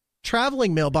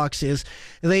Traveling Mailbox is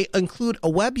they include a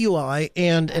web UI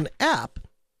and an app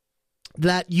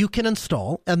that you can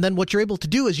install, and then what you're able to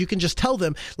do is you can just tell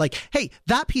them, like, hey,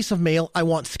 that piece of mail I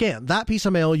want scanned, that piece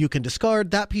of mail you can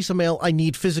discard, that piece of mail I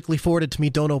need physically forwarded to me,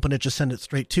 don't open it, just send it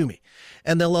straight to me.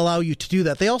 And they'll allow you to do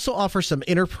that. They also offer some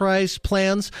enterprise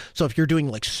plans, so if you're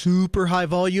doing like super high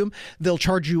volume, they'll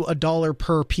charge you $1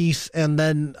 per piece, and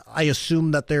then I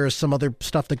assume that there is some other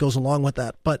stuff that goes along with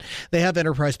that, but they have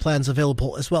enterprise plans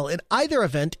available as well. In either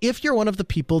event, if you're one of the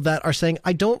people that are saying,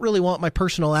 I don't really want my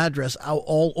personal address out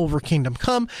all over Kingdom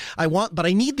Come, but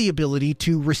I need the ability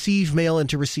to receive mail and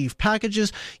to receive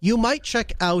packages, you might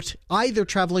check out either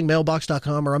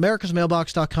travelingmailbox.com or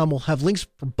americasmailbox.com. We'll have links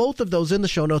for both of those in the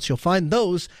show notes. You'll find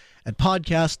those at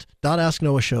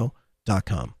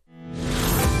podcast.asknoahshow.com.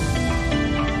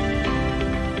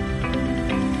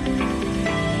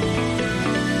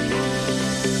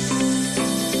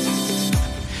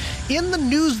 In the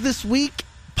news this week,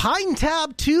 Pine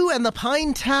Tab 2 and the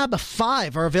Pine Tab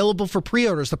 5 are available for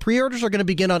pre-orders. The pre-orders are going to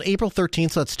begin on April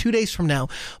 13th, so that's 2 days from now.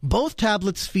 Both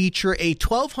tablets feature a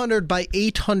 1200 by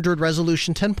 800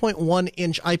 resolution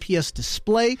 10.1-inch IPS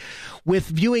display with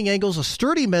viewing angles, a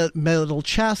sturdy metal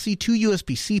chassis, 2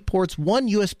 USB-C ports, one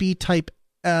USB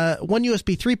 3.0, one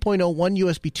USB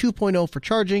 2.0 for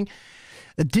charging,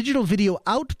 a digital video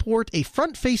out port, a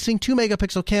front-facing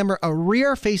 2-megapixel camera, a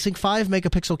rear-facing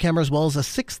 5-megapixel camera, as well as a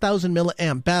 6,000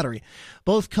 milliamp battery.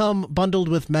 Both come bundled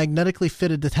with magnetically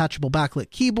fitted detachable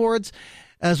backlit keyboards.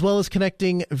 as well as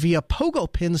connecting via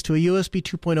pogo pins to a USB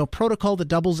 2.0 protocol that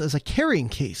doubles as a carrying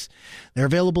case. They're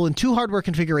available in 2 hardware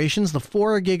configurations, the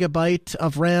 4GB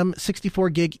of RAM,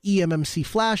 64GB eMMC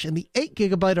flash, and the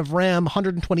 8GB of RAM,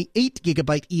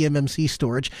 128GB eMMC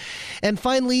storage. And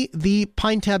finally, the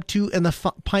PineTab 2 and the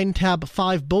PineTab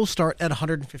 5 both start at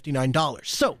 $159.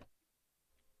 So,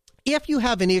 if you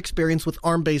have any experience with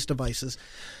ARM-based devices,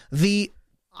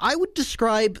 I would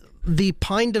describe the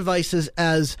Pine devices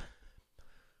as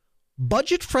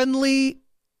budget-friendly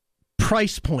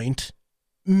price point,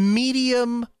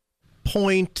 medium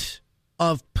point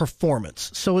of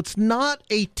performance. So it's not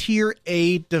a tier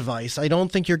A device. I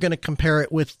don't think you're going to compare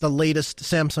it with the latest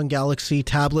Samsung Galaxy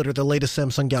tablet or the latest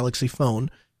Samsung Galaxy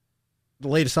phone, the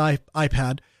latest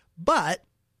iPad. But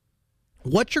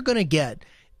what you're going to get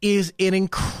is an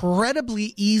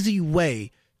incredibly easy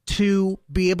way to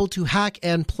be able to hack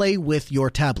and play with your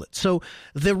tablet. So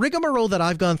the rigmarole that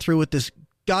I've gone through with this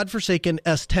godforsaken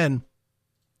S10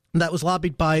 that was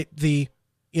lobbied by the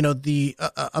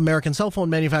American cell phone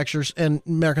manufacturers and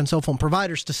American cell phone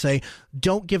providers to say,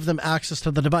 don't give them access to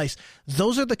the device.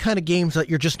 Those are the kind of games that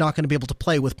you're just not going to be able to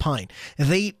play with Pine.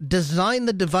 They design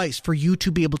the device for you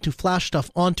to be able to flash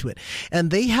stuff onto it. And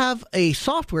they have a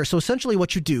software. So essentially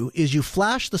what you do is you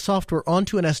flash the software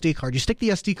onto an SD card. You stick the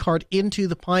SD card into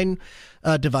the Pine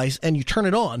device and you turn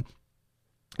it on.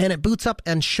 And it boots up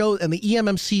and the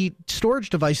eMMC storage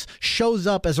device shows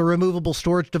up as a removable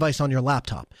storage device on your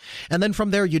laptop. And then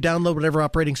from there, you download whatever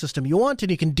operating system you want,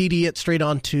 and you can DD it straight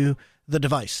onto the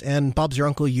device. And Bob's your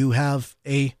uncle, you have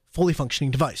a fully functioning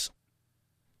device.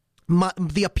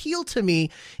 The appeal to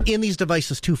me in these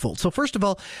devices is twofold. So first of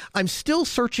all, I'm still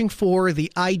searching for the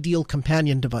ideal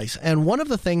companion device. And one of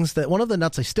the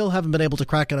nuts I still haven't been able to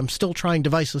crack, and I'm still trying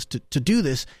devices to do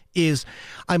this, is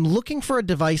I'm looking for a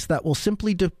device that will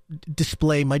simply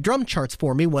display my drum charts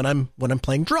for me when I'm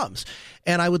playing drums.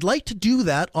 And I would like to do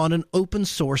that on an open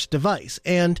source device.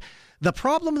 And the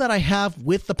problem that I have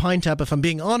with the PineTab, if I'm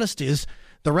being honest, is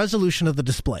the resolution of the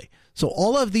display. So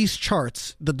all of these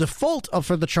charts, the default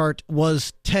for the chart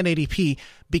was 1080p.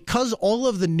 Because all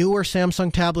of the newer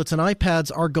Samsung tablets and iPads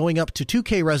are going up to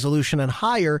 2K resolution and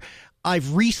higher, I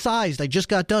just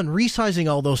got done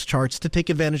resizing all those charts to take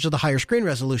advantage of the higher screen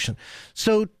resolution.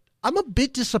 So I'm a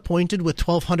bit disappointed with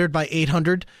 1200 by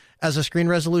 800 as a screen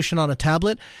resolution on a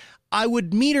tablet. I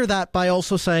would meter that by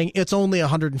also saying it's only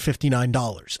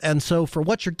 $159. And so for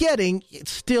what you're getting,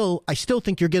 I still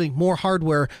think you're getting more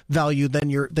hardware value than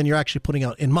you're actually putting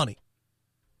out in money.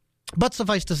 But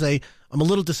suffice to say, I'm a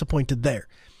little disappointed there.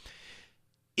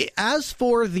 As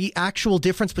for the actual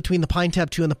difference between the PineTab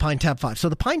 2 and the PineTab 5. So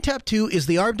the PineTab 2 is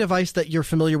the ARM device that you're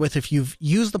familiar with. If you've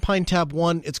used the PineTab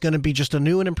 1, it's going to be just a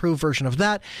new and improved version of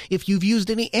that. If you've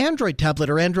used any Android tablet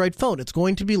or Android phone, it's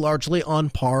going to be largely on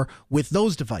par with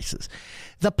those devices.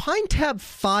 The PineTab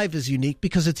 5 is unique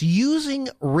because it's using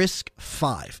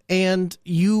RISC-V. And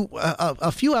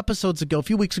a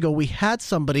few weeks ago, we had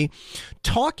somebody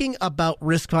talking about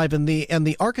RISC-V and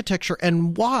the architecture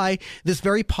and why this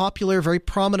very popular, very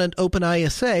prominent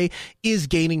OpenISA is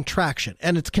gaining traction.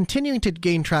 And it's continuing to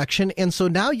gain traction. And so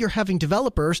now you're having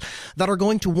developers that are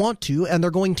going to want to, and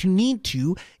they're going to need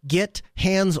to, get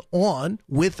hands-on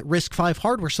with RISC-V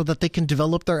hardware so that they can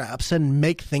develop their apps and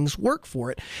make things work for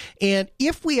it. And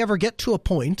if we ever get to a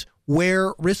point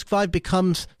where RISC-V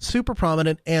becomes super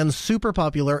prominent and super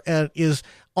popular and is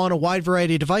on a wide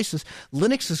variety of devices,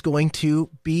 Linux is going to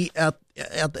be at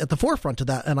the forefront of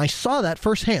that. And I saw that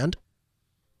firsthand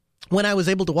when I was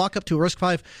able to walk up to a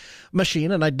RISC-V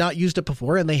machine, and I'd not used it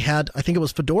before, and they had, I think it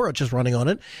was Fedora just running on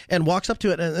it, and walks up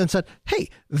to it and said, hey,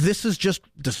 this is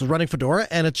running Fedora,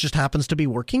 and it just happens to be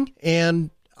working, and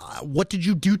what did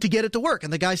you do to get it to work?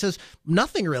 And the guy says,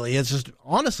 nothing really. It's just,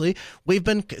 honestly,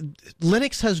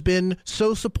 Linux has been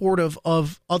so supportive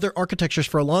of other architectures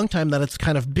for a long time that it's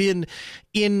kind of been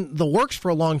in the works for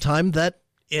a long time that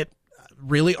it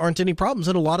really aren't any problems.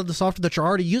 And a lot of the software that you're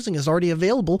already using is already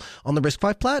available on the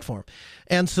RISC-V platform.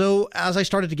 And so as I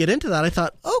started to get into that, I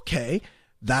thought, okay,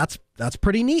 that's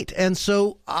pretty neat. And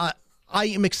so I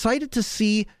am excited to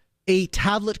see a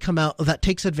tablet come out that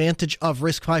takes advantage of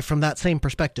RISC-V from that same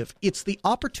perspective. It's the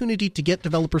opportunity to get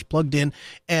developers plugged in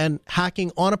and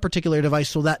hacking on a particular device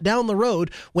so that down the road,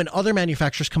 when other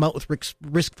manufacturers come out with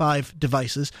RISC-V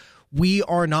devices,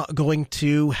 we're going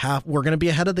to be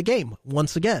ahead of the game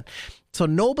once again. So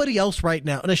nobody else right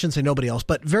now, and I shouldn't say nobody else,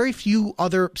 but very few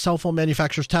other cell phone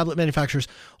manufacturers, tablet manufacturers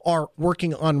are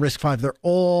working on RISC-V. They're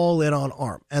all in on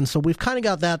ARM. And so we've kind of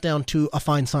got that down to a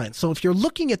fine science. So if you're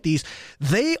looking at these,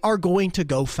 they are going to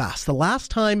go fast. The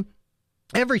last time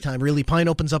Every time, really, Pine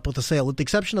opens up with a sale, with the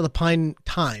exception of the Pine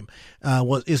Time,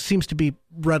 seems to be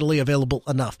readily available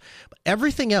enough. But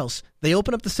everything else, they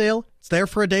open up the sale, it's there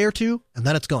for a day or two, and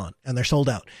then it's gone, and they're sold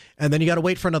out. And then you got to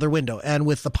wait for another window. And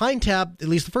with the Pine Tab, at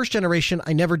least the first generation,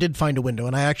 I never did find a window,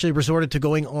 and I actually resorted to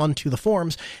going on to the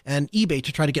forums and eBay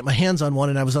to try to get my hands on one,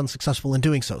 and I was unsuccessful in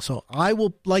doing so. So I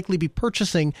will likely be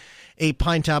purchasing a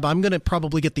Pine Tab. I'm going to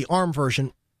probably get the ARM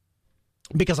version,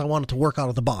 because I want it to work out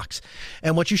of the box.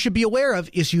 And what you should be aware of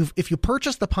is if you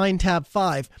purchase the Pine Tab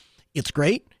 5, it's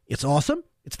great, it's awesome,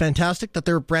 it's fantastic that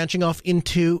they're branching off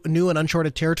into new and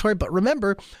uncharted territory. But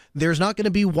remember, there's not going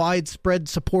to be widespread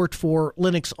support for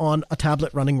Linux on a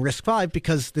tablet running RISC-V,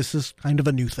 because this is kind of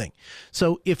a new thing.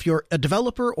 So if you're a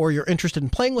developer or you're interested in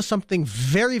playing with something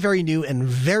very, very new and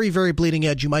very, very bleeding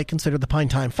edge, you might consider the Pine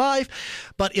Time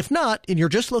 5. But if not, and you're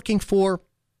just looking for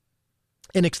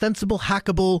an extensible,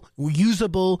 hackable,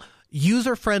 usable,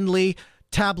 user-friendly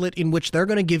tablet in which they're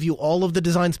going to give you all of the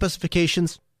design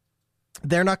specifications.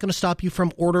 They're not going to stop you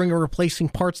from ordering or replacing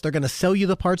parts. They're going to sell you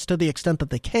the parts to the extent that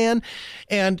they can.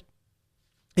 And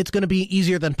it's going to be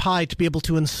easier than Pi to be able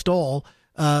to install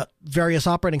various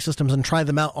operating systems and try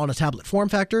them out on a tablet form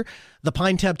factor. The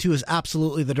Pine Tab 2 is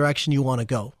absolutely the direction you want to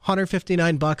go.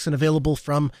 $159 and available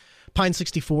from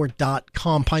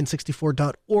Pine64.com,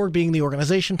 Pine64.org being the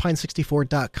organization,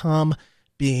 Pine64.com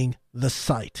being the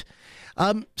site.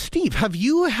 Steve, have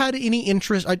you had any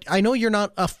interest? I know you're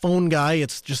not a phone guy.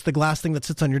 It's just the glass thing that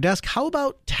sits on your desk. How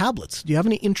about tablets? Do you have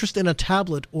any interest in a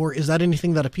tablet, or is that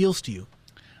anything that appeals to you?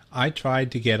 I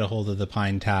tried to get a hold of the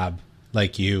Pine Tab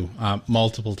like you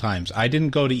multiple times. I didn't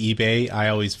go to eBay. I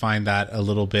always find that a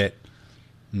little bit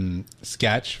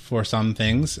sketch for some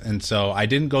things, and so I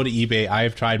didn't go to eBay.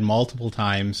 I've tried multiple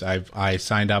times. I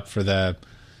signed up for the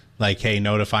hey,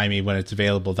 notify me when it's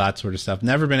available, that sort of stuff.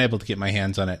 Never been able to get my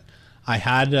hands on it. I've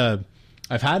had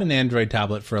an Android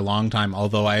tablet for a long time,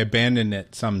 although I abandoned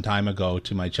it some time ago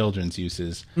to my children's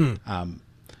uses,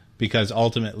 because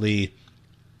ultimately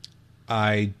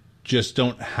I just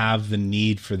don't have the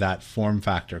need for that form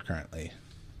factor currently.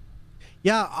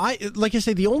 Yeah, like I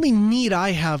say, the only need I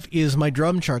have is my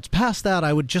drum charts. Past that,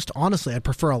 I'd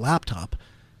prefer a laptop.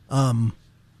 And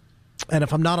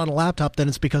if I'm not on a laptop, then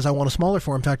it's because I want a smaller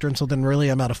form factor, and so then really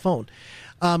I'm out of phone.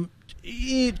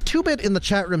 2-Bit in the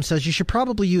chat room says you should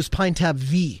probably use Pine Tab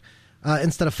V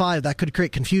instead of 5. That could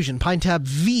create confusion. Pine Tab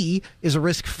V is a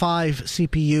RISC-V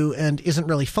CPU and isn't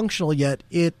really functional yet.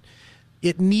 It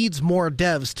needs more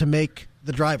devs to make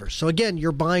the drivers. So again,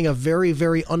 you're buying a very,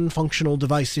 very unfunctional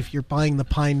device if you're buying the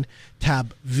Pine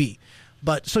Tab V.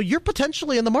 But so you're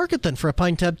potentially in the market then for a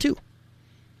Pine Tab 2.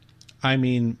 I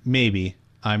mean, maybe.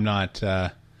 I'm not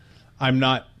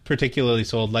particularly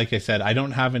sold. Like I said, I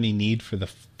don't have any need for the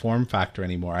form factor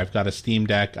anymore. I've got a Steam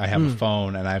Deck, I have a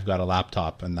phone, and I've got a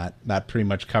laptop, and that pretty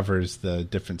much covers the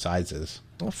different sizes.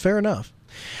 Well, fair enough.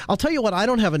 I'll tell you what I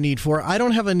don't have a need for. I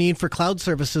don't have a need for cloud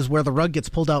services where the rug gets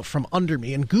pulled out from under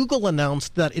me. And Google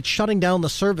announced that it's shutting down the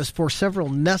service for several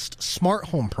Nest smart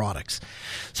home products.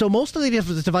 So most of the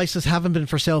devices haven't been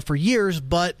for sale for years,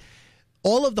 but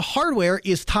all of the hardware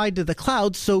is tied to the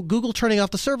cloud, so Google turning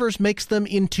off the servers makes them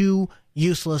into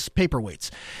useless paperweights.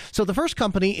 So the first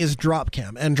company is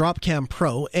Dropcam and Dropcam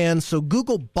Pro, and so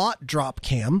Google bought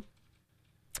Dropcam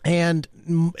and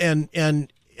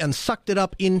sucked it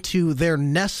up into their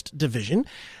Nest division,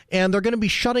 and they're going to be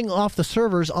shutting off the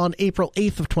servers on April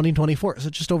 8th of 2024, so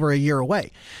just over a year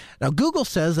away. Now, Google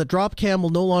says that Dropcam will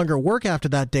no longer work after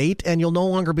that date, and you'll no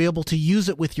longer be able to use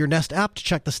it with your Nest app to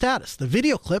check the status. The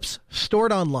video clips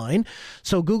stored online,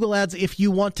 so Google adds if you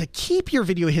want to keep your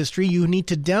video history, you need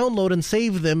to download and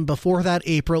save them before that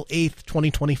April 8th,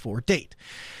 2024 date.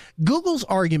 Google's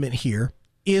argument here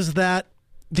is that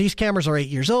these cameras are 8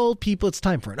 years old. It's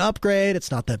time for an upgrade.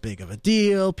 It's not that big of a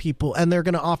deal. And they're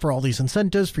going to offer all these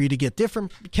incentives for you to get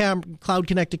different cloud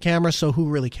connected cameras. So who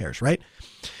really cares, right?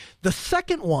 The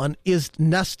second one is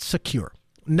Nest Secure.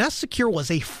 Nest Secure was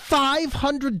a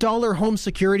 $500 home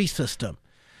security system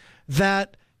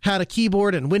that had a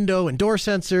keyboard and window and door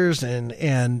sensors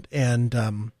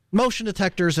and motion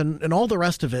detectors and all the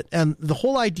rest of it. And the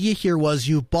whole idea here was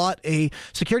you bought a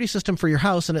security system for your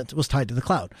house and it was tied to the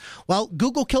cloud. Well,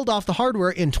 Google killed off the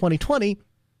hardware in 2020,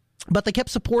 but they kept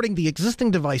supporting the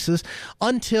existing devices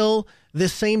until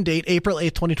this same date, April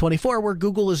 8th, 2024, where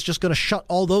Google is just going to shut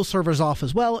all those servers off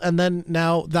as well. And then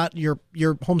now that your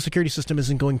home security system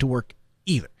isn't going to work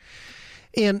either.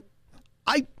 And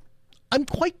I'm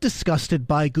quite disgusted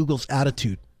by Google's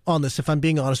attitude on this, if I'm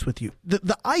being honest with you.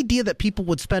 The idea that people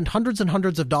would spend hundreds and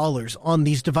hundreds of dollars on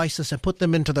these devices and put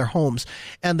them into their homes,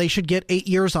 and they should get 8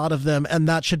 years out of them, and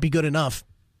that should be good enough,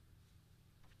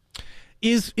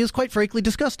 is quite frankly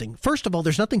disgusting. First of all,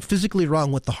 there's nothing physically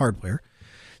wrong with the hardware.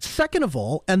 Second of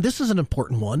all, and this is an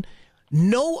important one,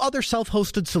 no other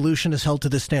self-hosted solution is held to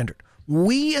this standard.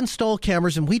 We install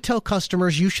cameras and we tell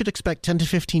customers you should expect 10 to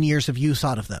 15 years of use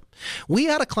out of them. We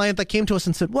had a client that came to us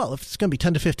and said, well, if it's going to be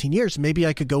 10 to 15 years, maybe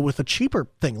I could go with a cheaper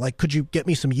thing. Like, could you get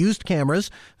me some used cameras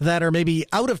that are maybe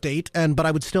out of date, but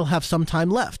I would still have some time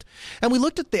left? And we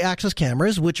looked at the Axis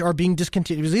cameras, which are being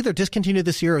discontinued. It was either discontinued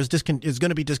this year or is going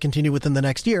to be discontinued within the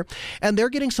next year. And they're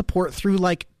getting support through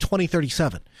like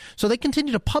 2037. So they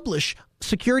continue to publish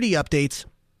security updates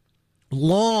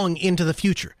long into the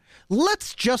future.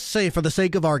 Let's just say, for the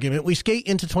sake of argument, we skate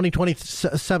into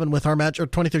 2027 with our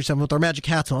 2037 with our magic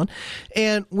hats on,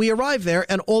 and we arrive there,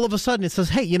 and all of a sudden it says,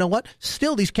 hey, you know what?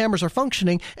 Still, these cameras are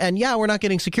functioning, and yeah, we're not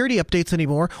getting security updates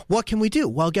anymore. What can we do?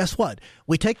 Well, guess what?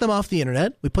 We take them off the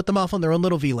internet. We put them off on their own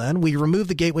little VLAN. We remove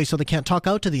the gateway so they can't talk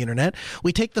out to the internet.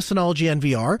 We take the Synology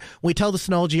NVR. We tell the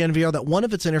Synology NVR that one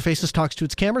of its interfaces talks to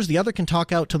its cameras, the other can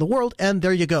talk out to the world, and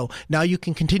there you go. Now you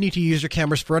can continue to use your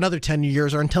cameras for another 10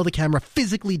 years or until the camera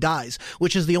physically dies,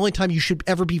 which is the only time you should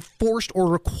ever be forced or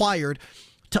required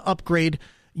to upgrade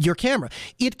your camera.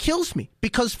 It kills me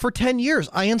because for 10 years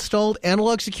I installed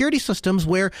analog security systems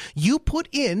where you put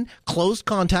in closed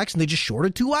contacts and they just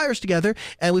shorted two wires together,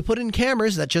 and we put in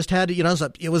cameras that just had,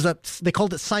 they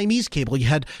called it Siamese cable. You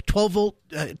had 12 volt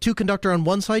two conductor on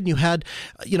one side and you had,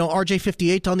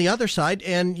 RJ58 on the other side,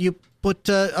 and you put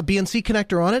a BNC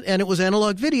connector on it, and it was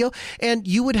analog video, and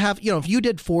you would have, if you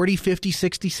did 40, 50,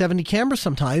 60, 70 cameras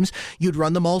sometimes, you'd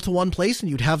run them all to one place, and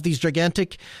you'd have these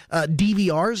gigantic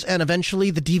DVRs, and eventually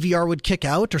the DVR would kick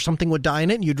out, or something would die in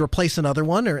it, and you'd replace another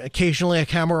one, or occasionally a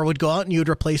camera would go out, and you'd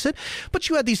replace it, but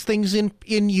you had these things in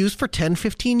use for 10,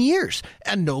 15 years,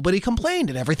 and nobody complained,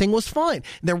 and everything was fine.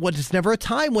 There was never a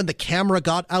time when the camera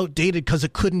got outdated because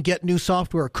it couldn't get new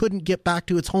software, or couldn't get back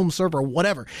to its home server, or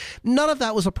whatever. None of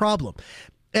that was a problem.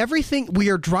 Everything, we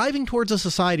are driving towards a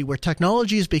society where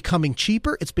technology is becoming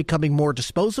cheaper, it's becoming more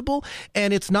disposable,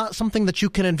 and it's not something that you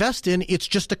can invest in, it's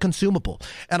just a consumable.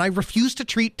 And I refuse to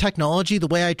treat technology the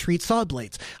way I treat saw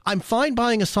blades. I'm fine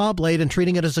buying a saw blade and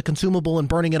treating it as a consumable and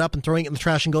burning it up and throwing it in the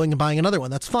trash and going and buying another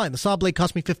one. That's fine. The saw blade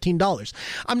cost me $15.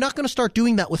 I'm not going to start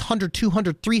doing that with $100,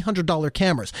 $200, $300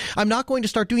 cameras. I'm not going to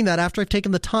start doing that after I've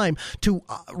taken the time to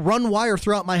run wire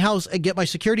throughout my house and get my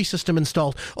security system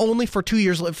installed, only for a few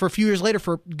years later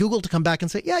for Google to come back and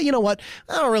say, yeah, you know what?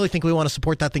 I don't really think we want to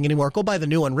support that thing anymore. Go buy the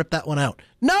new one, rip that one out.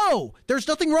 No, there's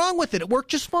nothing wrong with it. It worked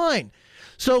just fine.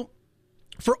 So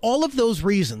for all of those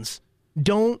reasons,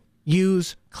 don't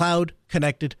use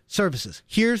cloud-connected services.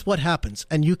 Here's what happens,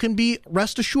 and you can be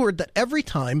rest assured that every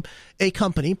time a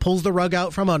company pulls the rug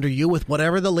out from under you with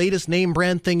whatever the latest name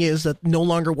brand thing is that no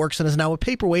longer works and is now a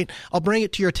paperweight, I'll bring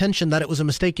it to your attention that it was a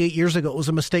mistake 8 years ago, it was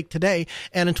a mistake today,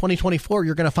 and in 2024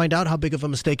 you're going to find out how big of a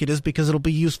mistake it is, because it'll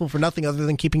be useful for nothing other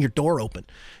than keeping your door open.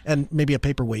 And maybe a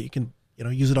paperweight, you can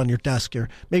use it on your desk, or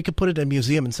maybe you could put it in a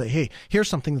museum and say, hey, here's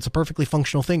something that's a perfectly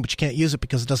functional thing, but you can't use it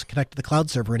because it doesn't connect to the cloud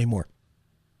server anymore.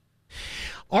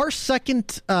 Our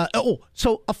second,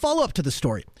 so a follow-up to the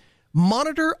story,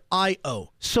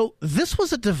 Monitor.io. So this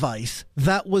was a device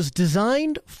that was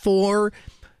designed for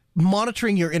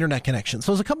monitoring your internet connection.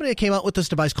 So it was a company that came out with this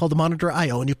device called the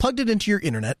Monitor.io, and you plugged it into your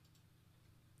internet,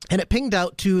 and it pinged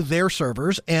out to their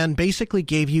servers and basically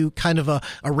gave you kind of a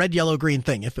red, yellow, green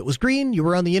thing. If it was green, you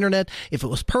were on the internet. If it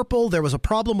was purple, there was a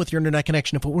problem with your internet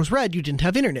connection. If it was red, you didn't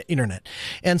have internet.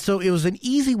 And so it was an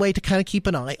easy way to kind of keep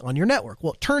an eye on your network.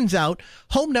 Well, it turns out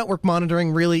home network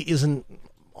monitoring really isn't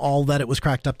all that it was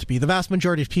cracked up to be. The vast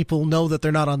majority of people know that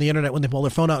they're not on the internet when they pull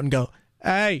their phone out and go,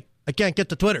 hey, I can't get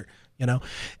to Twitter.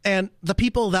 And the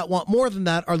people that want more than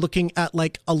that are looking at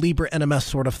like a Libre NMS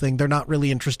sort of thing. They're not really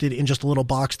interested in just a little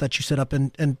box that you set up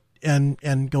and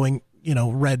going,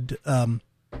 red,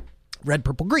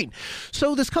 purple, green.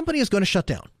 So this company is going to shut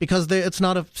down because it's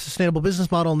not a sustainable business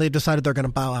model, and they've decided they're going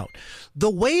to bow out. The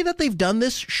way that they've done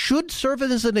this should serve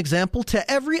as an example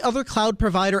to every other cloud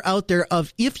provider out there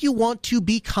of, if you want to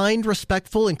be kind,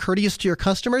 respectful, and courteous to your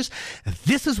customers,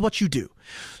 this is what you do.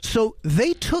 So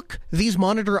they took these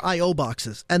Monitor.io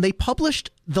boxes and they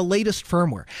published the latest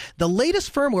firmware. The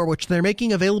latest firmware, which they're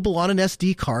making available on an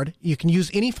SD card. You can use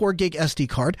any 4 gig SD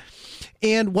card.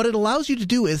 And what it allows you to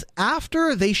do is,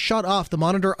 after they shut off the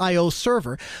Monitor.io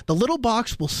server, the little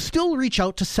box will still reach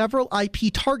out to several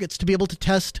IP targets to be able to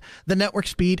test the network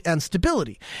speed and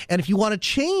stability. And if you want to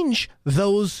change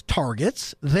those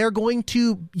targets, you're going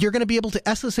to be able to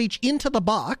SSH into the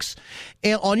box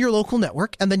on your local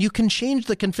network, and then you can change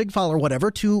the config file or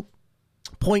whatever to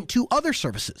point to other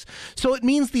services. So it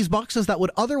means these boxes that would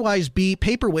otherwise be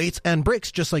paperweights and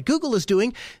bricks, just like Google is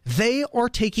doing, they are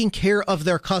taking care of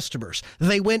their customers.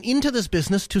 They went into this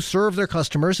business to serve their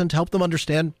customers and to help them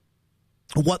understand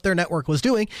what their network was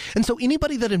doing. And so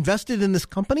anybody that invested in this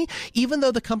company, even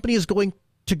though the company is going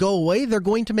to go away, they're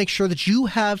going to make sure that you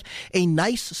have a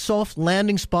nice soft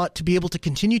landing spot to be able to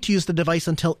continue to use the device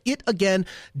until it again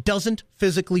doesn't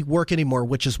physically work anymore,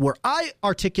 which is where I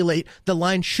articulate the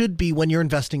line should be when you're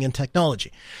investing in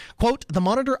technology. Quote, the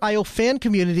Monitor IO fan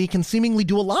community can seemingly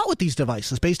do a lot with these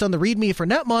devices. Based on the README for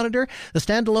NetMonitor, the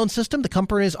standalone system, the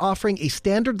company is offering a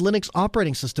standard Linux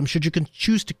operating system should you can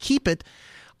choose to keep it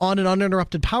on an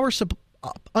uninterrupted power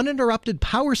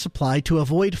supply to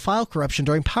avoid file corruption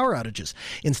during power outages.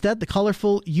 Instead, the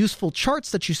colorful, useful charts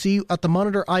that you see at the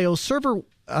Monitor IO server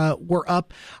were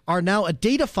up are now a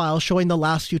data file showing the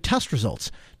last few test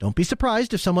results. Don't be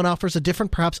surprised if someone offers a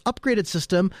different, perhaps upgraded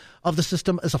system of the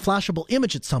system as a flashable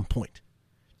image at some point.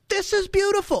 This is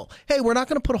beautiful. Hey, we're not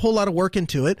going to put a whole lot of work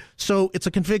into it, so it's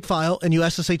a config file, and you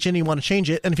SSH in and you want to change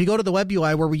it. And if you go to the web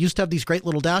UI where we used to have these great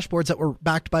little dashboards that were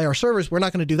backed by our servers, we're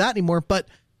not going to do that anymore, but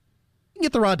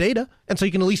get the raw data, and so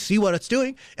you can at least see what it's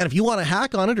doing. And if you want to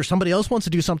hack on it or somebody else wants to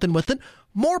do something with it,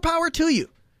 more power to you.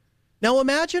 Now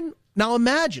imagine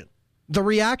the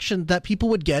reaction that people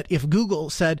would get if Google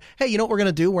said, hey, you know what we're going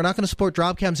to do? We're not going to support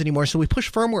Dropcams anymore, so we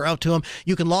push firmware out to them.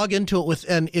 You can log into it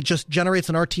and it just generates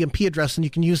an RTMP address, and you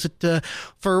can use it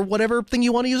for whatever thing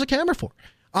you want to use a camera for.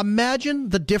 Imagine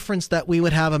the difference that we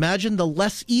would have. Imagine the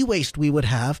less e-waste we would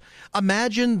have.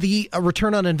 Imagine the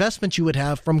return on investment you would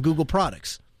have from Google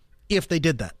products if they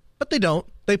did that. But they don't.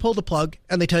 They pull the plug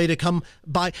and they tell you to come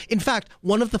buy. In fact,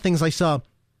 one of the things I saw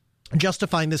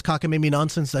justifying this cockamamie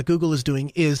nonsense that Google is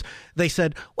doing is they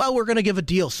said, well, we're going to give a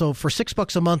deal. So for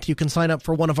 $6 a month, you can sign up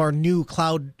for one of our new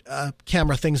cloud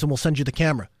camera things and we'll send you the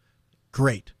camera.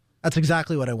 Great. That's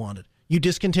exactly what I wanted. You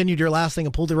discontinued your last thing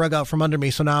and pulled the rug out from under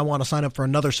me, so now I want to sign up for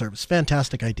another service.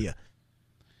 Fantastic idea.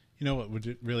 You know what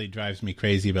really drives me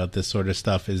crazy about this sort of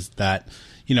stuff is that,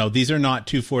 you know, these are not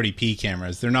 240p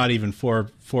cameras. They're not even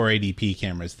 480p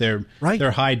cameras. They're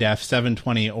high def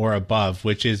 720 or above,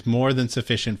 which is more than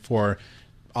sufficient for,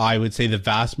 I would say, the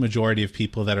vast majority of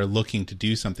people that are looking to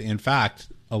do something. In fact,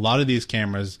 a lot of these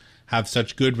cameras have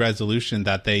such good resolution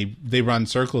that they run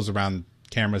circles around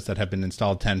cameras that have been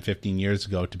installed 10, 15 years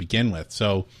ago to begin with.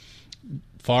 So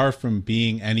far from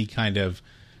being any kind of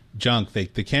junk, the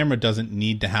camera doesn't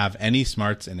need to have any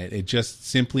smarts in it. It just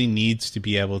simply needs to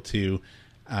be able to,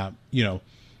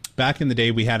 back in the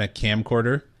day we had a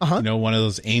camcorder, one of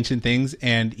those ancient things.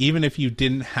 And even if you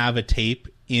didn't have a tape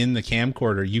in the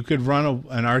camcorder, you could run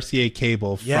an RCA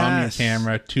cable from your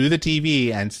camera to the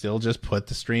TV and still just put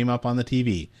the stream up on the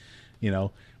TV. You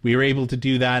know, we were able to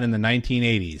do that in the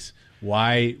 1980s.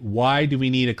 Why do we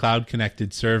need a cloud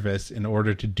connected service in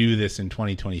order to do this in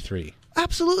 2023?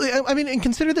 Absolutely. I mean, and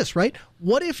consider this, right?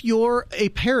 What if you're a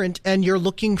parent and you're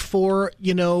looking for,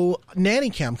 nanny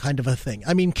cam kind of a thing?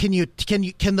 I mean, can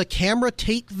the camera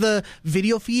take the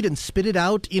video feed and spit it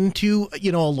out into, a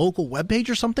local webpage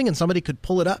or something, and somebody could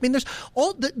pull it up? I mean, there's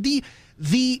all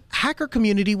the hacker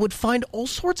community would find all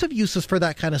sorts of uses for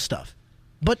that kind of stuff,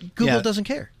 but Google doesn't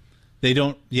care. They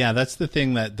don't. Yeah, that's the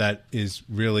thing that is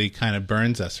really kind of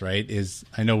burns us, right? Is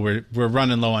I know we're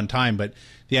running low on time, but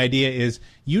the idea is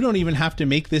you don't even have to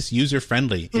make this user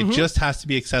friendly. Mm-hmm. It just has to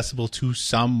be accessible to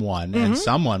someone, and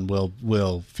someone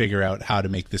will figure out how to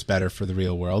make this better for the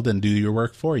real world and do your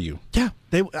work for you. Yeah.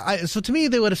 So to me,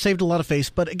 they would have saved a lot of face.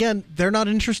 But again, they're not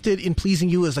interested in pleasing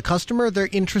you as a customer. They're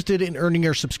interested in earning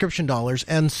your subscription dollars.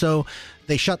 And so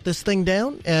they shut this thing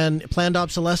down and planned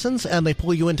obsolescence, and they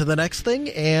pull you into the next thing.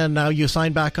 And now you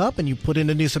sign back up and you put in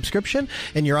a new subscription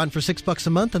and you're on for $6 a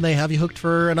month, and they have you hooked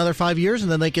for another 5 years,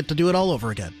 and then they get to do it all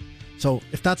over again. So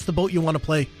if that's the boat you want to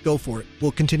play, go for it.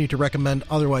 We'll continue to recommend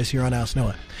otherwise here on Ask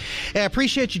Noah. I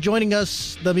appreciate you joining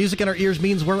us. The music in our ears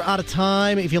means we're out of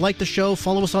time. If you like the show,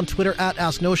 follow us on Twitter at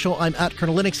Ask Noah Show. I'm at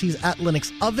Colonel Linux. He's at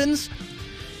Linux Ovens.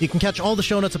 You can catch all the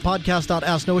show notes at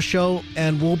podcast.asknoahshow,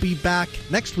 and we'll be back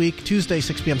next week, Tuesday,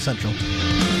 6 p.m. Central.